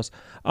 Sponsor us.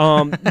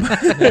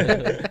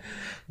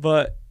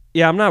 But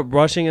yeah, I'm not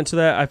rushing into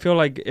that. I feel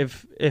like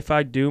if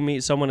I do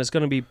meet someone, it's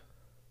gonna be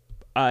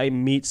I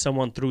meet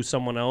someone through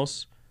someone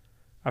else.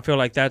 I feel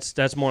like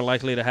that's more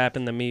likely to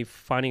happen than me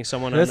finding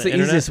someone That's on the the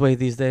internet. easiest way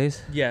these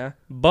days. Yeah,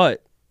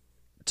 but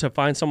to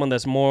find someone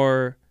that's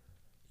more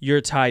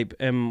your type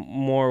and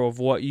more of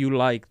what you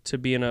like to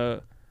be in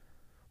a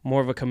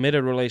more of a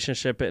committed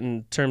relationship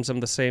in terms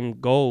of the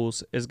same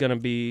goals is going to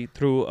be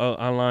through an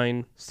online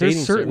dating There's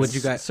certain, service. Would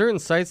you guys- certain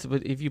sites,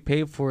 but if you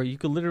pay for it, you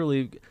could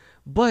literally.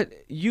 But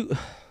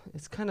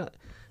it's kind of,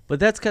 but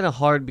that's kind of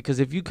hard because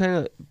if you kind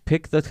of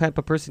pick the type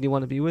of person you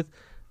want to be with,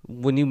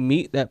 when you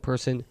meet that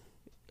person,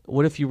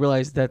 what if you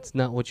realize that's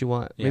not what you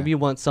want? Yeah. Maybe you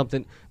want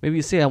something. Maybe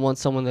you say, I want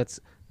someone that's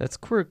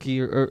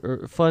quirky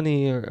or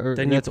funny or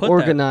Then you that's put that.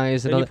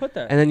 organized Then and you all that. put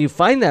that. And then you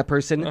find that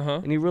person Uh-huh.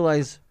 and you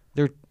realize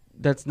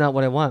that's not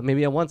what I want.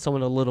 Maybe I want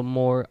someone a little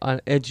more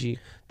edgy.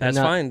 That's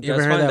and not fine. You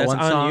ever That's heard fine. that That's one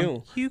on song?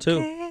 you You too.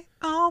 can't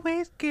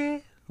always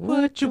get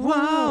what you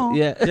want.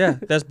 Yeah. Yeah,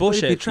 that's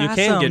bullshit. You try can't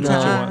get what you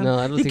sometime. want. No,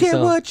 I don't You think get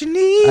so. what you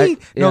need.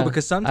 No, Yeah.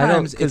 because I don't-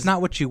 sometimes 'cause- it's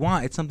not what you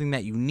want. It's something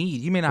that you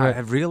need. You may not Right.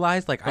 have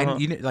realized. Like Uh-huh.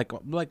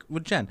 like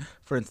with Jen,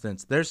 for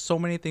instance. There's so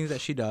many things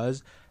that she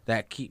does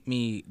that keep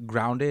me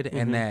grounded,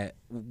 and that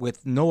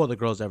with no other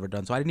girls ever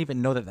done. So I didn't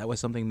even know that was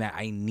something that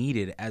I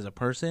needed as a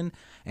person.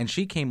 And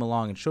she came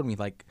along and showed me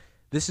like,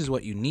 this is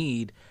what you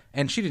need.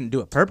 And she didn't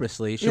do it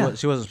purposely. She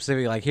wasn't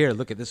specifically like, here,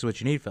 look at this is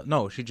what you need.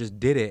 No, she just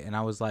did it, and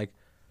I was like,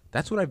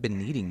 that's what I've been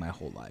needing my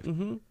whole life.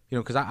 You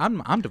know, because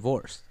I'm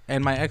divorced,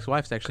 and my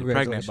ex-wife's actually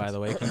pregnant. By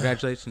the way,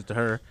 congratulations to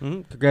her.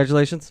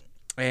 Congratulations.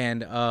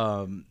 And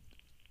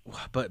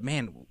but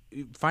man,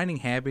 finding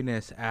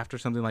happiness after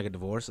something like a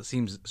divorce, it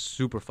seems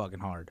super fucking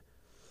hard.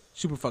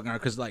 Super fucking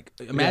hard. Because like,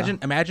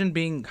 imagine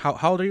being how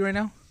old are you right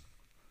now?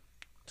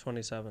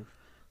 27.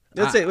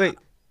 Let's say, wait.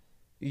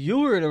 You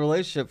were in a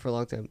relationship for a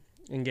long time.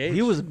 Engaged.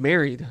 He was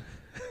married.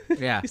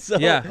 Yeah. So,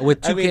 Yeah.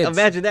 With two kids.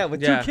 Imagine that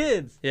with Yeah. 2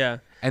 kids. Yeah.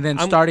 And then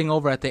I'm- starting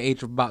over at the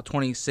age of about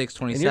 26, And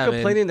 27. you're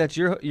complaining that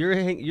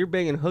you're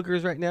banging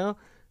hookers right now?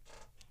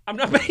 I'm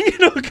not paying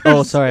no girls.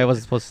 Oh, sorry, I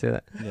wasn't supposed to say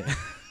that.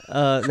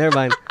 Yeah. Never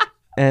mind.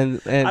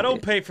 And I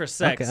don't pay for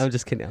sex. Okay, I'm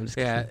just kidding.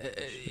 Yeah,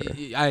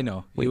 I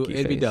know. Winky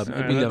It'd be face. dumb.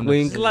 It'd be Alright, dumb.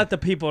 wink. Just let the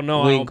people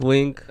know. Wink,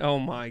 wink. Oh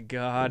my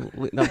God.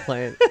 Not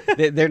playing.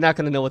 They're not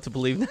gonna know what to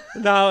believe.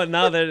 Now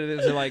that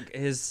it's like,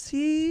 is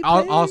he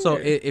Also,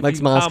 paying? if Mike's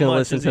you, mom's How gonna much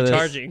listen is to he this.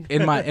 charging?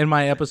 in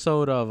my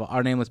episode of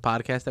our nameless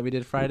podcast that we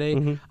did Friday,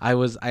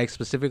 Mm-hmm. I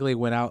specifically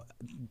went out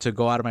to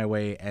go out of my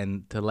way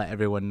and to let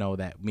everyone know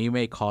that we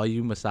may call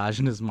you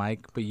misogynist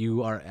Mike, but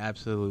you are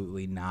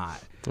absolutely not.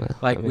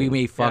 Like we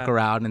may fuck Yeah.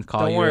 around and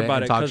call Don't you worry it about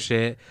and it, talk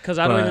shit, Because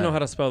I don't even but- know how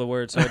to spell the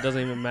word, so it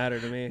doesn't even matter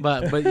to me.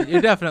 but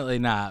you're definitely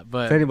not. For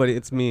But anybody,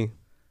 it's me.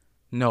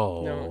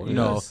 No, no, you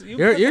no, just- you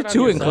you're put you're that on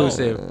too yourself.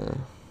 inclusive.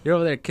 You're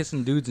over there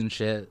kissing dudes and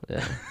shit.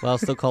 Yeah. Well, I'll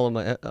still call him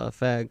a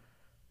fag.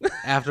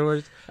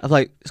 Afterwards, I'm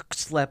like,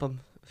 slap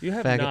him. You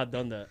have Faggot. not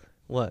done that.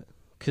 What?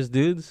 Kiss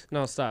dudes?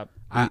 No, stop.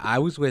 I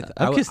was with.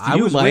 I've I kissed I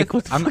you, was Mike.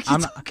 with. What the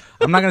fuck you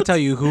I'm not gonna tell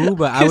you who,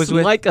 but I Kiss was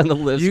with. Mike on the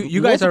lips.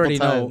 You guys already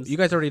multiple know. times. You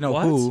guys already know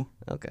What? who.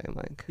 Okay,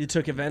 Mike. You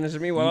took advantage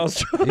of me while I was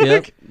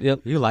drunk.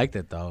 Yep. You liked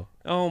it though.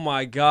 Oh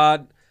my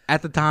God.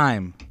 At the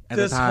time. At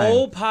This the time.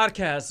 whole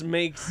podcast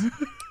makes.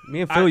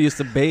 Me and Phil used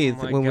to bathe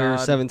Oh my when we were God.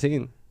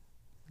 17.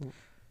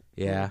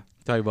 Yeah.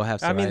 Thought you both have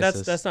psoriasis. I mean,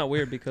 that's not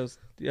weird because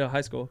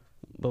high school.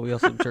 But we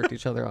also jerked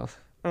each other off.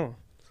 Oh.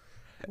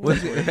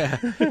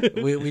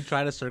 we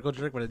tried a circle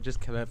jerk, but it just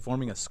kept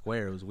forming a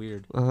square. It was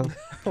weird. Uh-huh.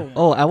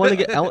 Oh, I want to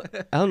get.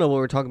 I don't know what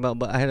we're talking about,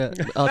 but I had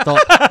a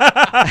thought.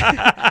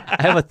 I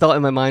have a thought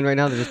in my mind right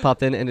now that just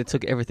popped in, and it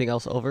took everything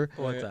else over.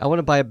 What's I want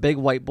to buy a big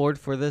whiteboard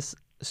for this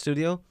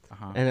studio,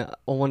 Uh-huh. and I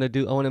want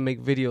to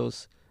make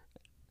videos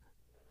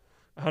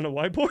On a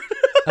whiteboard?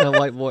 on a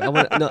whiteboard.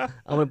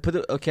 I want to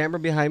put a camera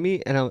behind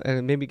me,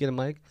 and maybe get a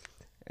mic,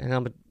 and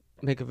I'm gonna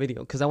make a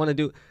video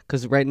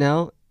because right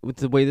now with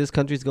the way this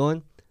country's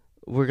going,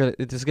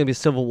 there's gonna be a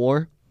civil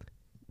war.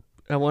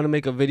 I want to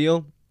make a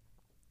video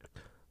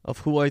of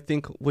who I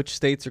think which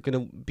states are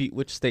gonna beat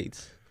which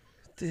states.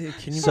 Dude,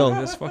 can you So-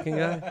 believe this fucking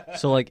guy?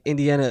 So like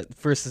Indiana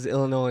versus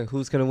Illinois,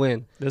 who's gonna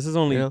win? This is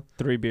only You know?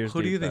 3 beers.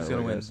 Who do you deep, think's by the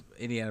gonna way, win? guys.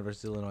 Indiana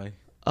versus Illinois.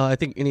 I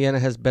think Indiana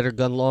has better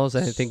gun laws,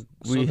 and I think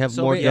we have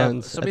So more yeah,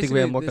 guns. so I think we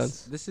have basically more this,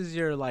 guns. This is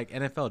your like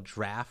NFL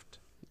draft.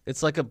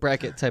 It's like a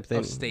bracket type thing.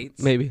 Of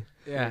states? Maybe.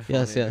 Yeah.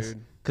 Yes, Funny, yes.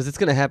 dude. Because it's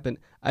gonna happen.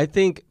 I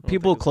think don't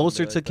people think it's gonna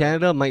closer be to like that.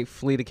 Canada might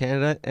flee to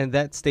Canada, and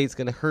that state's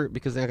gonna hurt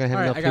because they're not gonna have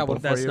All right, enough I got people. one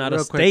for That's you. not a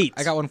real quick. state.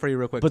 I got one for you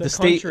real quick. But the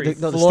country. state,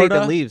 the state Florida?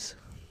 that leaves,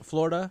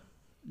 Florida,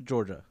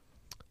 Georgia.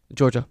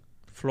 Georgia,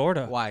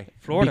 Florida. Why?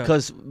 Florida.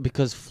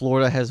 because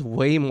Florida has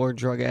way more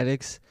drug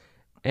addicts,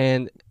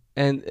 and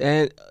And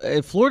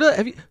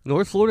Florida,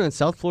 North Florida and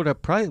South Florida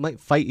probably might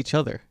fight each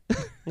other.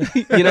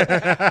 You know,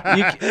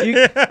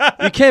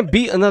 you can't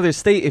beat another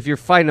state if you're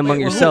fighting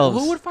among yourselves.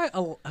 Who would fight?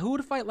 Who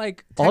would fight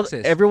like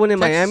Texas? Everyone in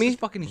Texas Miami is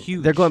fucking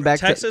huge. They're going back.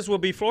 Texas will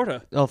be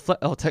Florida.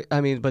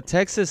 But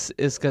Texas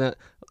is gonna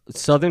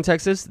Southern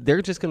Texas.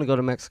 They're just gonna go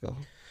to Mexico.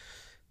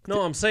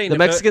 No, I'm saying The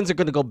Mexicans are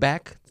gonna go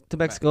back to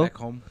Mexico. back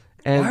home.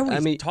 And why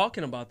are we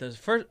talking about this?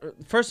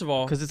 First of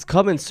all, because it's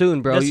coming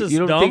soon, bro. This is you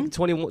don't dumb? think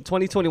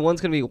 2021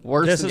 is gonna be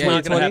worse this than is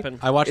not 2020? going to happen.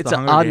 I watched It's the an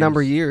Hunger odd Games.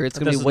 number year. It's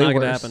gonna This be is way not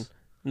gonna worse. happen.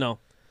 No,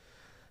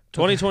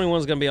 2021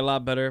 is going to be a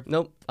lot better.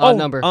 Nope. Odd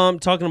number.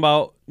 Talking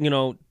about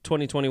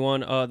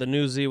 2021. The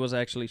new Z was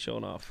actually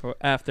shown off for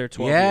after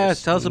 12 Yes,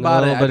 years. tell us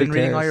about it. I've Nobody been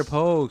reading all cares. your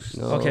posts.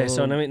 No. Okay,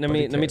 so let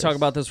me talk cares.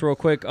 about this real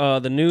quick.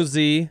 The new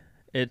Z,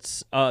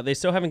 it's they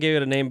still haven't gave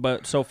it a name,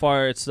 but so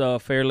far it's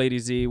Fair Lady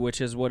Z,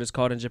 which is what it's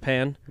called in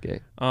Japan. Okay.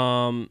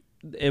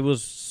 It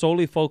was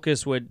solely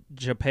focused with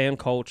Japan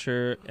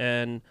culture,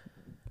 and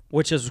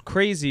which is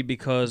crazy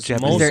because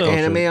Japanese Is there most of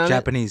anime on it?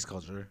 Japanese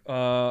culture.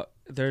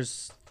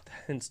 there's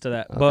hints to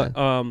that, Okay.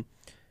 but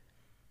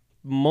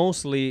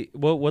mostly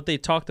what they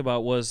talked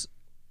about was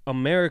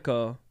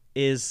America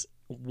is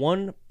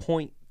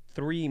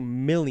 1.3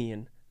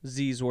 million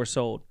Z's were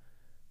sold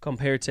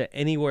compared to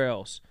anywhere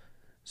else.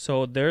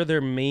 So they're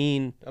their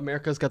main.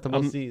 America's got the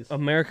most Z's.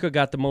 America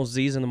got the most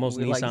Z's and the most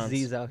We Nissans. like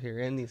Z's out here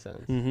and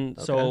Nissans. Mm-hmm.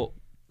 Okay. So,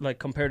 like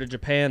compared to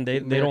Japan, they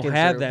don't Americans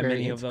have are that very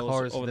many of into those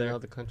cars over than there.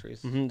 other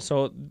countries. Hmm.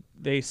 So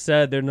they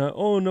said they're not.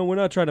 Oh no, we're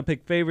not trying to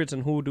pick favorites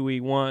and who do we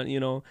want,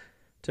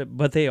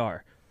 but they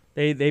are.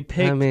 They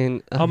picked I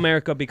mean,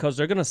 America because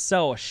they're gonna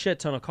sell a shit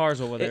ton of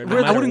cars over there. No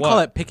I matter wouldn't what. call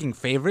it picking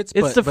favorites,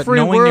 it's but the free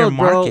knowing world, your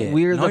market. bro.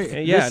 We're Know the your-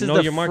 Yeah, this know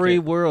is your the market. free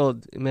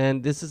world,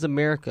 man. This is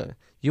America.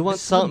 You want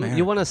This is something? You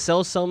America. want to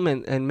sell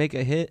something and make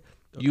a hit?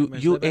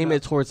 You aim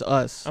it towards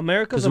us.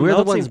 America's Because a we're the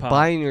melting ones pot.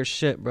 buying your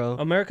shit, bro.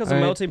 America's a All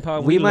right? melting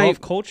pot. We We might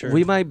love culture.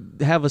 We might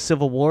have a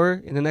civil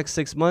war in the next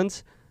 6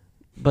 months,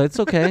 but it's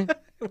okay.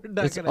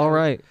 It's all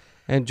right.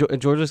 And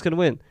Georgia's gonna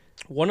win.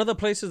 One of the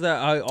places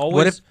that I What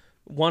always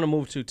want to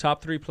move to,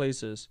 top 3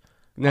 places.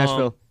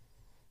 Nashville.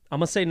 I'm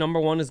gonna say number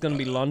 1 is gonna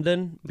be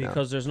London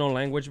because there's no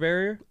language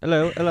barrier.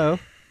 Hello.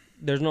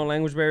 There's no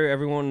language barrier.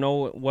 Everyone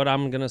know what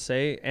I'm gonna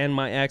say, and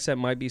my accent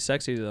might be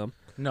sexy to them.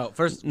 No,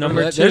 first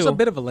Number there's 2. a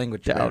bit of a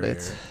language Doubt barrier.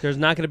 it. There's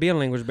not gonna be a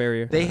language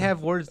barrier. They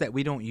have words that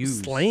we don't use.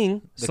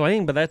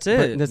 slang, but that's But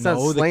it. that's No,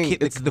 not the slang. ki-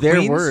 It's the their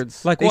Queens?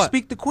 words. Like They what?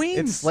 speak the Queens.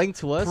 It's slang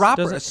to us.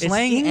 proper It's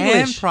slang and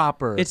English.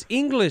 proper. It's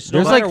English,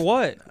 There's no like- matter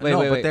what. Wait, no,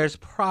 wait, but wait. there's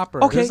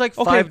proper. Okay. There's like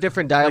 5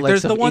 different dialects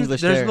There's the of ones.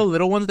 English There's there. the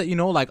little ones that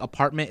like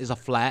apartment is a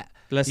flat.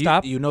 Let's You-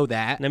 stop. You know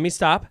that. Let me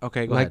stop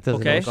Okay, go Mike ahead.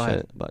 doesn't Okay. know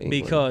shit about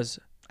English. because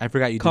I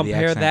forgot you did the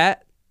compare accent.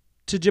 that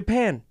to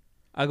Japan.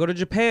 I go to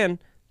Japan,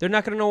 they're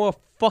not gonna know a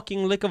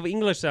fucking lick of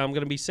English that I'm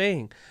gonna be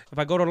saying. If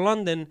I go to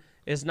London,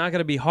 it's not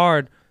gonna be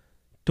hard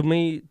to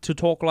me to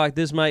talk like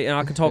this, mate, and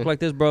I can talk like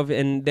this, bro,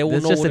 and they will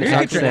That's know just what an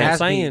exactly accent. what I'm Has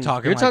me saying.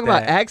 talking You're like talking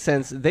about that.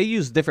 accents. They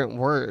use different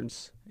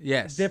words.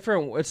 Yes.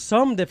 Different,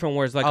 some different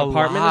words like A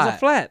apartment is a lot.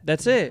 flat.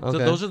 That's it. Okay. So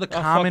those are the A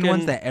common ones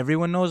fucking- that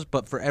everyone knows,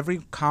 but for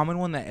every common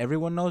one that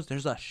everyone knows,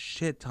 there's a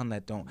shit ton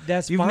that don't.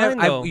 That's You've fine never,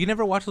 though. you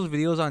never watch those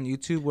videos on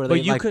YouTube where But they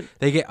you like could-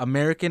 they get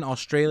American,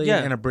 Australian,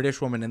 Yeah. and a British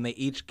woman, and they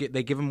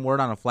give them word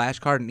on a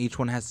flashcard, and each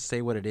one has to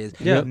say what it is.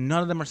 Yeah.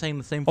 None of them are saying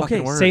the same Okay,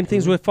 fucking word. same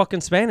things with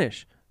fucking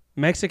Spanish.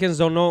 Mexicans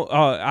don't know.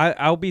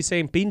 I'll be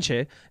saying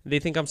pinche. They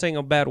think I'm saying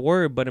a bad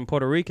word, but in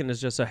Puerto Rican it's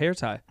just a hair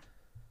tie.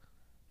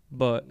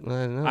 But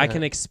I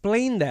can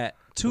explain that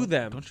to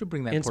them. Don't you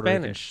bring that in Puerto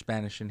Rican Spanish.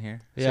 Spanish in here?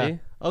 Yeah. See?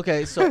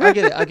 Okay, so I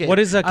get it. I get What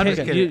it. is a I'm just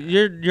cake?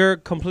 kidding. You're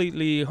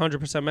completely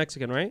 100%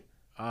 Mexican, right?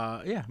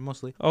 Yeah,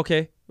 mostly.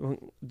 Okay.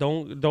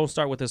 Don't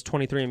start with this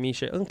 23andMe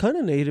shit. I'm kind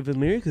of Native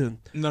American.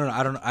 No,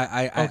 I don't.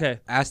 I Okay.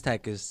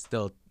 Aztec is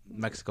still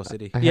Mexico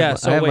City. I have Yeah. my-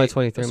 So I have my wait.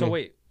 23. So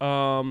wait.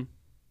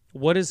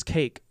 What is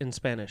cake in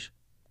Spanish?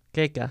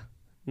 Queca.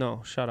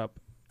 No, shut up.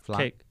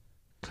 Flan.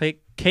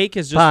 Cake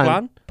is just Pan.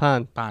 flan.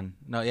 Pan. Pan.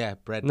 No, yeah,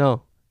 bread.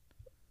 No.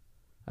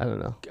 I don't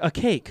know. A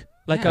cake,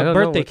 like I a don't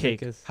know birthday what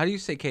cake. is. How do you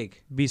say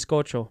cake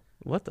Bizcocho.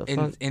 What the in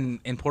fuck?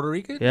 in Puerto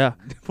Rican? Yeah.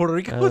 Puerto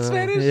Rican I don't know.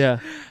 Spanish? Yeah.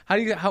 How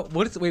do you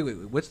what is wait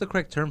what's the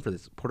correct term for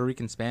this? Puerto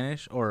Rican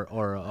Spanish or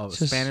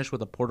Just- Spanish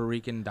with a Puerto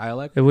Rican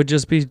dialect? It would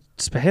just be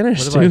Spanish,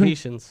 What about dude.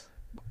 Haitians?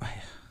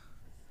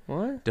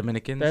 What?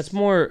 Dominicans? That's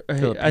more. I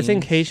think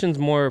Philippines. Haitian's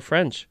more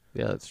French.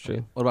 Yeah, that's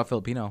true. What about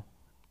Filipino?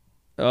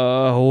 C'est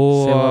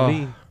ma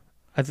vie.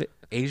 I think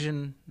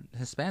Asian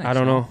Hispanic? I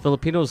don't know.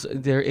 Filipinos,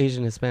 they're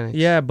Asian Hispanics.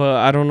 Yeah, but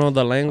I don't know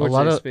the a language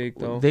lot they of speak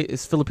though.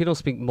 Filipinos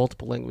speak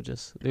multiple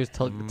languages. There's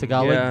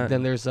Tagalog, Yeah.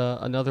 then there's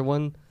another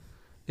one.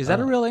 Is that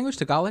a real language?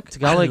 Tagalog?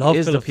 Tagalog love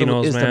is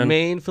Filipinos, is the man.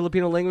 main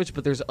Filipino language,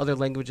 but there's other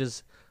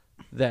languages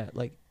that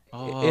like.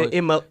 Oh,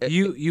 Imo-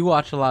 you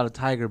watch a lot of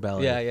Tiger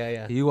Belly.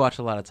 yeah. You watch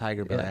a lot of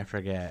Tiger Belly. Yeah. I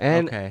forget.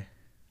 And- okay.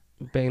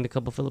 Banged a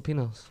couple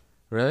Filipinos.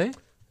 Really?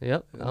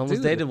 Yep, I almost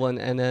Dude. dated one,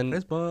 and then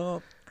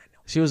Facebook.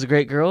 she was a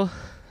great girl,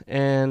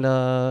 and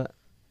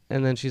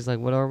And then she's like,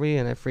 "What are we?"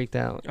 And I freaked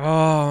out.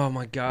 Oh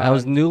my god. I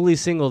was newly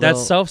single. That's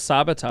though.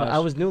 self-sabotage. But I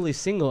was newly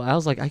single. I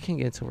was like, I can't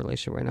get into a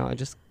relationship right now. I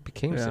just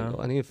became Yeah.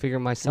 single. I need to figure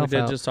we myself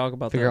did out. just talk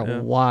about Figure that.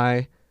 out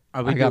why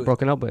Are I got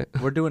broken up with.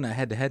 We're doing a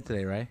head-to-head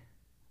today, right?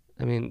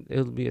 I mean,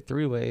 it'll be a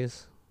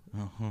 3-ways.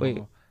 Uh-huh.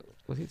 Wait,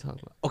 what's he talking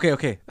about?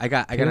 Okay. I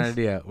got an Pierce?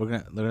 idea. We're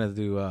gonna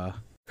do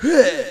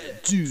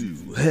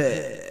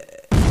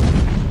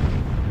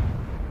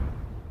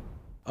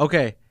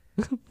Okay.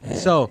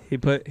 So He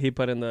put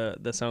in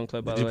the sound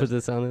clip. By Did the you way. put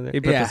the sound in there?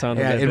 He put Yeah, the sound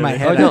yeah, effect in my there.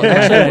 head. Oh no, I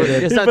actually,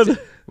 did. it's not.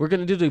 We're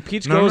gonna do the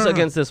peach No, goes no.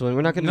 against this one.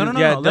 We're not gonna do.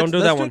 Yeah, don't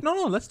do that one.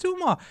 No, let's do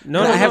them all.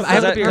 No, I no, have- no, I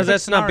have a because perfect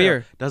that's not scenario.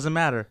 beer. Doesn't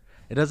matter.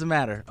 It doesn't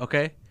matter.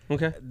 Okay.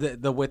 Okay.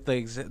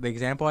 The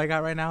example I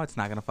got right now, it's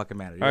not gonna fucking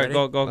matter. You All right,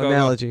 ready? go.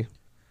 Analogy.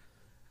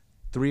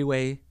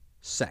 3-way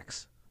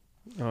sex.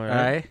 All All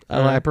right.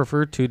 I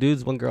prefer 2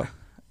 dudes, 1 girl,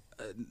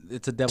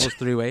 It's a devil's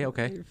 3-way.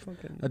 Okay. You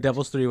fucking- A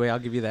devil's 3-way. I'll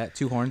give you that.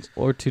 2 horns.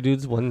 or 2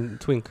 dudes, 1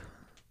 twink.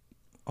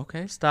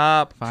 Okay.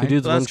 Stop. Fine. 2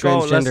 dudes, 1 Let's go.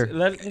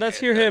 transgender. Let's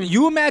hear him.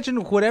 You imagine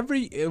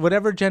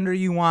whatever gender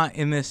you want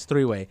in this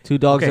 3-way. 2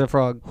 dogs Okay. and a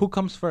frog. Who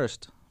comes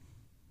first?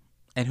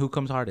 And who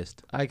comes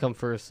hardest? I come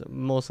first,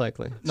 most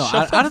likely. No,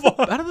 Shut out the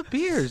of the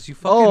beers. You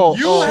fucking. Oh,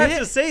 You oh. have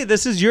to say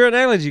this is your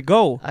analogy.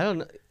 Go. I don't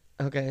know.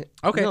 Okay.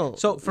 Okay, No,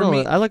 so for no,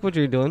 me- I like what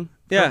you're doing.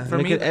 Yeah. for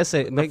make me, it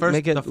essay. the Make first-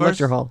 it the first-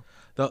 lecture hall.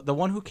 The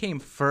one who came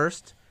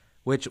first,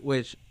 which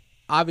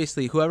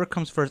obviously whoever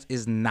comes first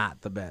is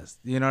not the best.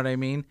 You know what I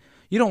mean?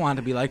 You don't want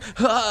to be like,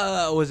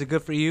 was it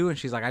good for you? And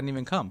she's like, I didn't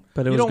even come.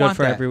 But it You was don't good want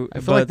for that. every. I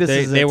feel but like this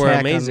is an they were attack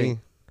on amazing. me.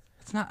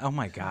 It's not. Oh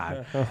my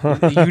god,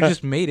 you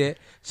just made it.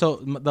 So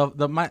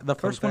the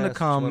first one to fast,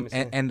 come let me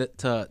see. and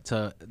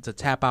to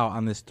tap out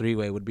on this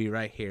 3-way would be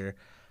right here,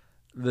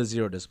 the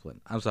Zero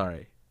Discipline. I'm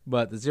sorry,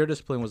 but the Zero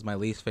Discipline was my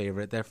least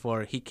favorite.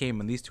 Therefore, he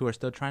came, and these two are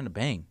still trying to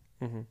bang.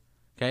 Mhm.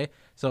 Okay,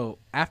 so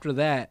after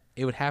that,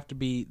 it would have to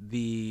be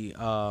the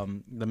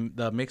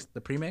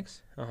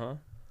premix, Uh-huh.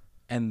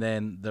 and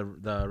then the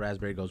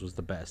Raspberry Goes was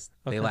the best.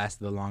 Okay. They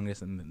lasted the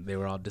longest, and they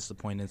were all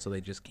disappointed, so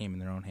they just came in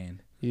their own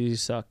hand. You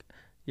suck.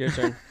 Your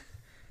turn.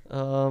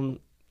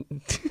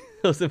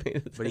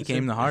 But he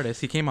came the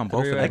hardest. He came on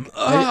both of Three-way. them.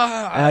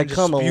 I just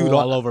come a spewed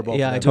lot. all over both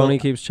Yeah, of I them. don't- Tony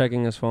keeps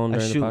checking his phone I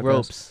during the shoot podcast.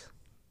 ropes.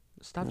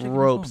 Stop checking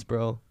your Ropes,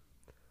 phone.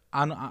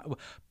 bro.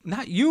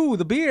 Not you,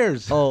 the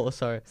beers. Oh,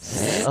 sorry.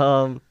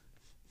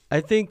 I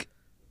think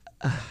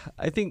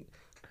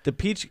the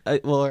peach.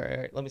 Well, all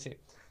right, let me see.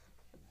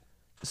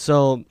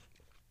 So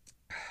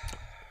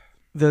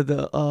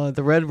the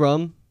red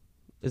rum,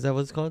 is that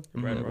what it's called?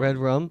 Red Red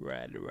rum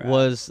Red.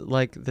 was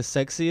like the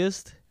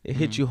sexiest. It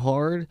hit you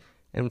hard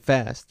and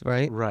fast,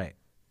 right? Right.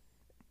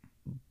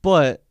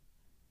 But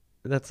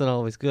that's not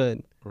always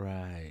good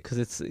Right. because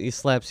it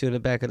slaps you in the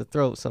back of the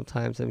throat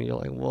sometimes, and you're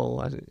like,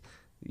 whoa,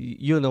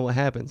 you don't know what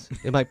happens.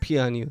 It might pee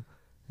on you,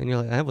 and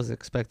you're like, I wasn't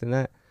expecting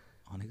that.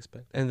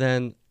 Unexpected. And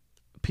then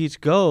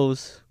Peach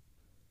Goes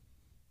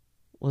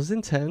was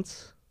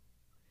intense.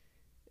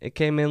 It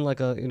came in like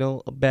a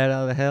bat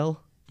out of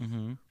hell,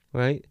 Mm-hmm.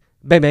 right?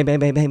 Bang, bang, bang,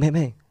 bang, bang, bang,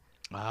 bang.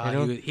 Ah, You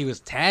know? he was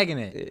tagging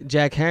it.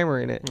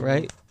 Jackhammering it,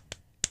 right?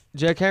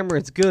 Jackhammer,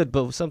 it's good,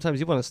 but sometimes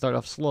you want to start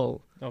off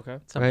slow, Okay.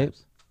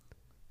 Sometimes.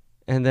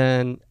 and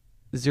then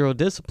Zero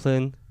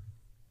Discipline,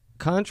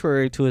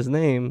 contrary to his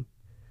name,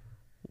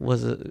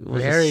 was a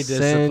Very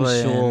sensual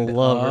disciplined.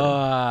 lover.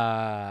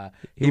 Ah,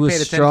 He he was paid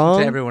attention strong.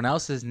 to everyone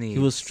else's needs. He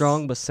was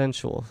strong but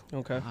sensual,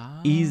 Okay. Ah.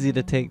 easy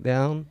to take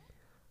down,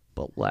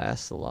 but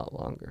lasts a lot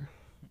longer.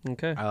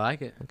 Okay. I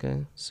like it.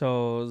 Okay.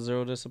 So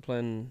Zero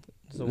Discipline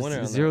is the winner.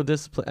 on Zero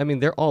Discipline. I mean,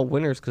 they're all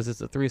winners because it's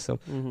a threesome.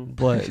 that. Mhm.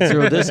 But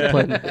Zero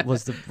Discipline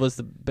was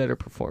the better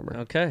performer.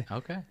 Okay.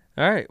 Okay.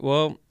 All right.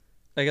 Well,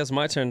 I guess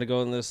my turn to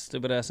go in this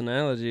stupid ass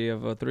analogy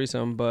of a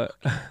threesome, but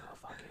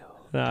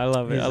no, I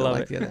love it. I love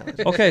it. the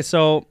analogy. Okay,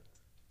 so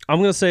I'm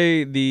gonna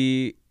say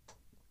the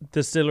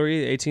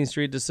distillery, 18th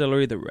Street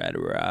Distillery, the Red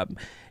Rob,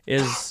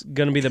 is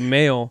gonna be the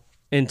male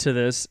into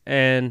this,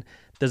 and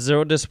the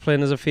Zero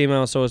Discipline is a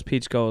female. So is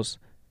Peach Goes.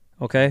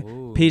 Okay,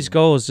 Ooh. Peach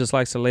Goes just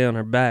likes to lay on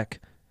her back,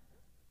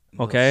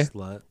 Little okay?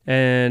 Slut.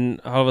 and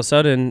all of a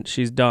sudden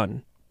she's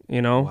done.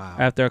 Wow.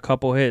 After a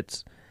couple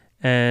hits.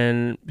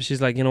 And she's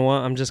like, you know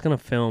what? I'm just going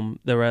to film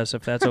the rest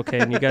if that's okay.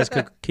 And you guys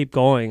could keep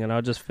going and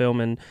I'll just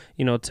film and,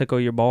 tickle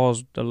your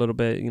balls a little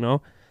bit,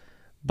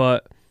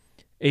 But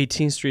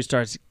 18th Street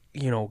starts,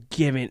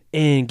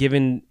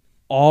 giving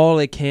all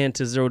it can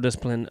to Zero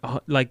Discipline,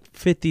 like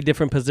 50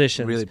 different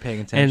positions. Really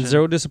paying attention. And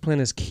Zero Discipline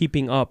is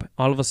keeping up.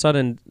 All of a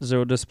sudden,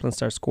 Zero Discipline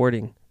starts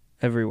squirting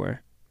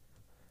everywhere.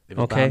 It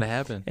was okay. bound to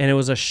happen. And it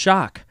was a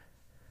shock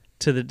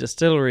to the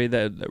distillery,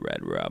 the Red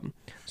Rum.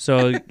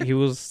 So he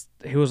was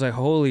like,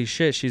 holy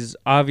shit, she's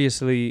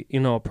obviously,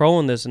 a pro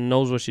in this and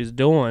knows what she's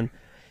doing.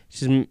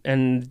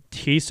 And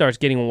he starts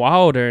getting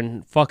wilder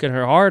and fucking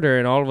her harder,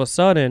 and all of a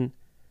sudden,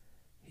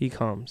 he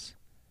comes.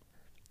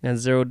 And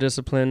Zero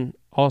Discipline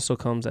also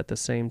comes at the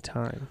same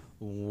time.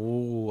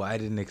 Ooh, I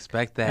didn't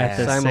expect At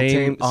that. the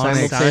same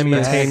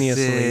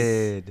simultaneously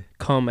Unexpected.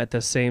 come at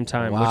the same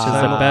time, which is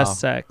Wow. the best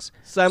sex.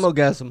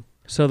 Simulgasm.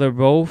 So they're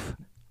both,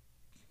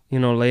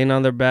 laying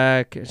on their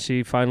back.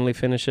 She finally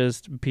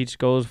finishes. Peach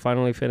goes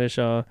finally finish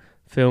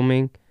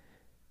filming.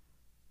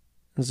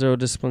 Zero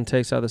Discipline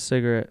takes out the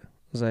cigarette. I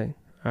was like,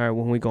 all right,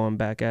 when we going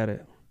back at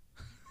it?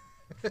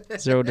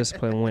 Zero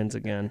Discipline wins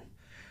again.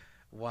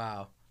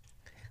 Wow.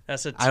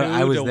 That's a 2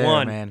 I was to there,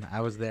 1. man.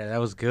 I was there. That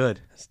was good.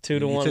 It's 2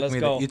 to 1. Let's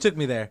go. You took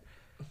me there.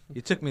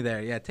 You took me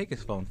there. Yeah, take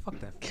his phone. Fuck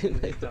that.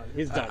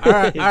 He's done. All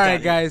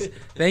right, guys.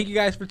 Thank you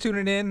guys for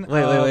tuning in.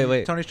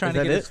 Wait. Tony's trying Is to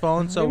that get his it?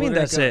 phone, so What do you mean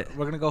that's it?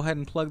 we're gonna go ahead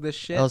and plug this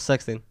shit. I was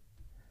sexting.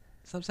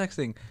 Stop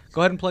sexting.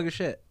 Go ahead and plug your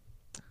shit.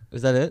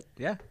 Is that it?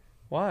 Yeah,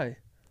 Why?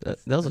 That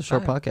was a That's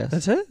short fine. podcast.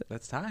 That's it?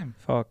 that's time.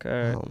 Fuck. All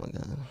right. Oh my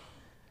god.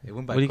 It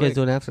went by What are you guys quick.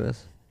 doing after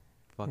this?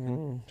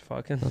 Fucking.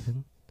 Fucking.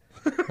 Nothing.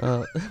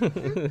 I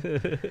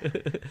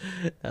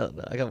don't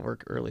know. I got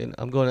work early, and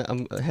I'm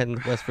heading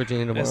to West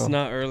Virginia tomorrow. It's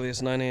not early.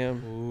 It's 9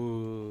 a.m.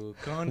 Ooh,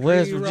 country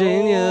West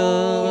Virginia,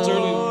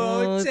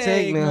 road,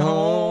 take me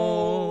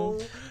home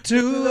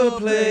To a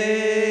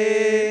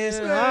place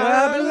where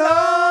I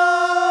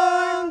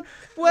belong.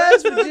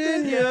 West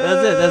Virginia.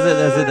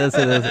 That's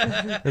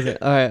it.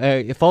 All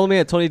right. You follow me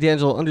at Tony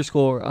D'Angelo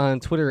 _ on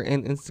Twitter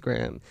and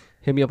Instagram.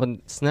 Hit me up on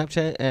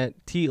Snapchat at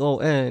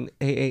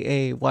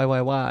TONAAAYYY,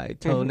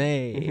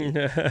 Tony.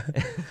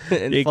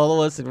 And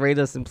follow us and rate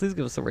us, and please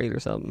give us a rate or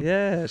something.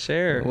 Yeah,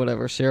 share. Or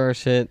whatever. Share our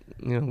shit.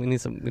 We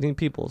need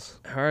peoples.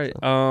 All right.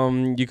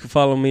 You can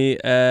follow me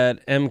at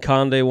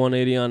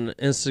mconde180 on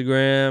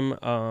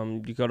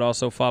Instagram. You could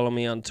also follow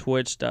me on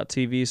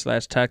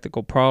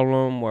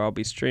twitch.tv/tacticalproblem, where I'll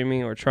be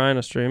streaming or trying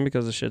to stream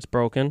because the shit's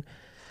broken.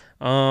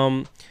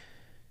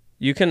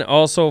 You can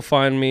also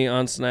find me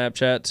on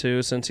Snapchat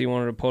too, since he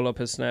wanted to pull up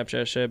his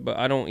Snapchat shit, but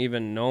I don't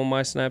even know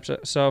my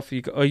Snapchat stuff.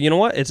 You know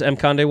what? It's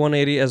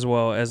mconde180 as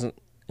well as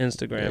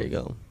Instagram. There you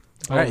go.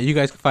 All right, you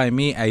guys can find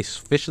me. I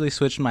officially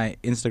switched my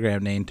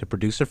Instagram name to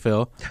Producer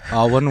Phil,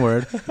 all one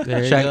word.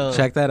 There you go.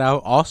 Check that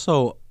out.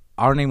 Also,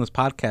 Our Nameless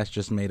Podcast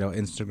just made an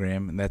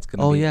Instagram, and that's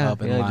gonna be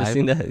up and I live. just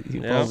seen that.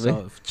 You Yeah.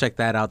 followed me. So check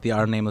that out, the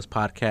Our Nameless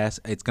Podcast.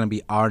 It's gonna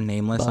be Our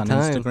Nameless About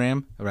on time.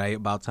 Instagram, right?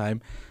 About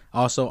time.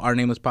 Also, Our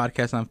Nameless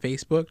Podcast on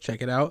Facebook.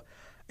 Check it out.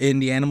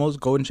 Indie Animals,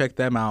 go and check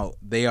them out.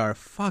 They are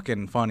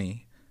fucking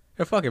funny.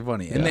 They're fucking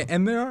funny, Yeah.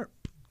 and they're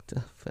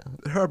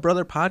our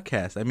brother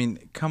podcast. I mean,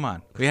 come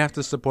on, we have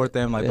to support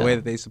them like the way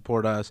that they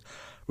support us.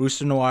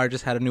 Rooster Noir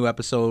just had a new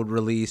episode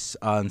release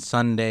on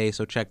Sunday,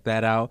 so check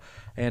that out.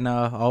 And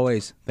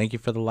always, thank you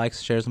for the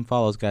likes, shares, and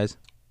follows, guys.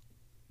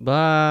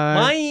 Bye.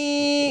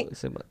 Bye.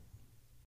 Say bye.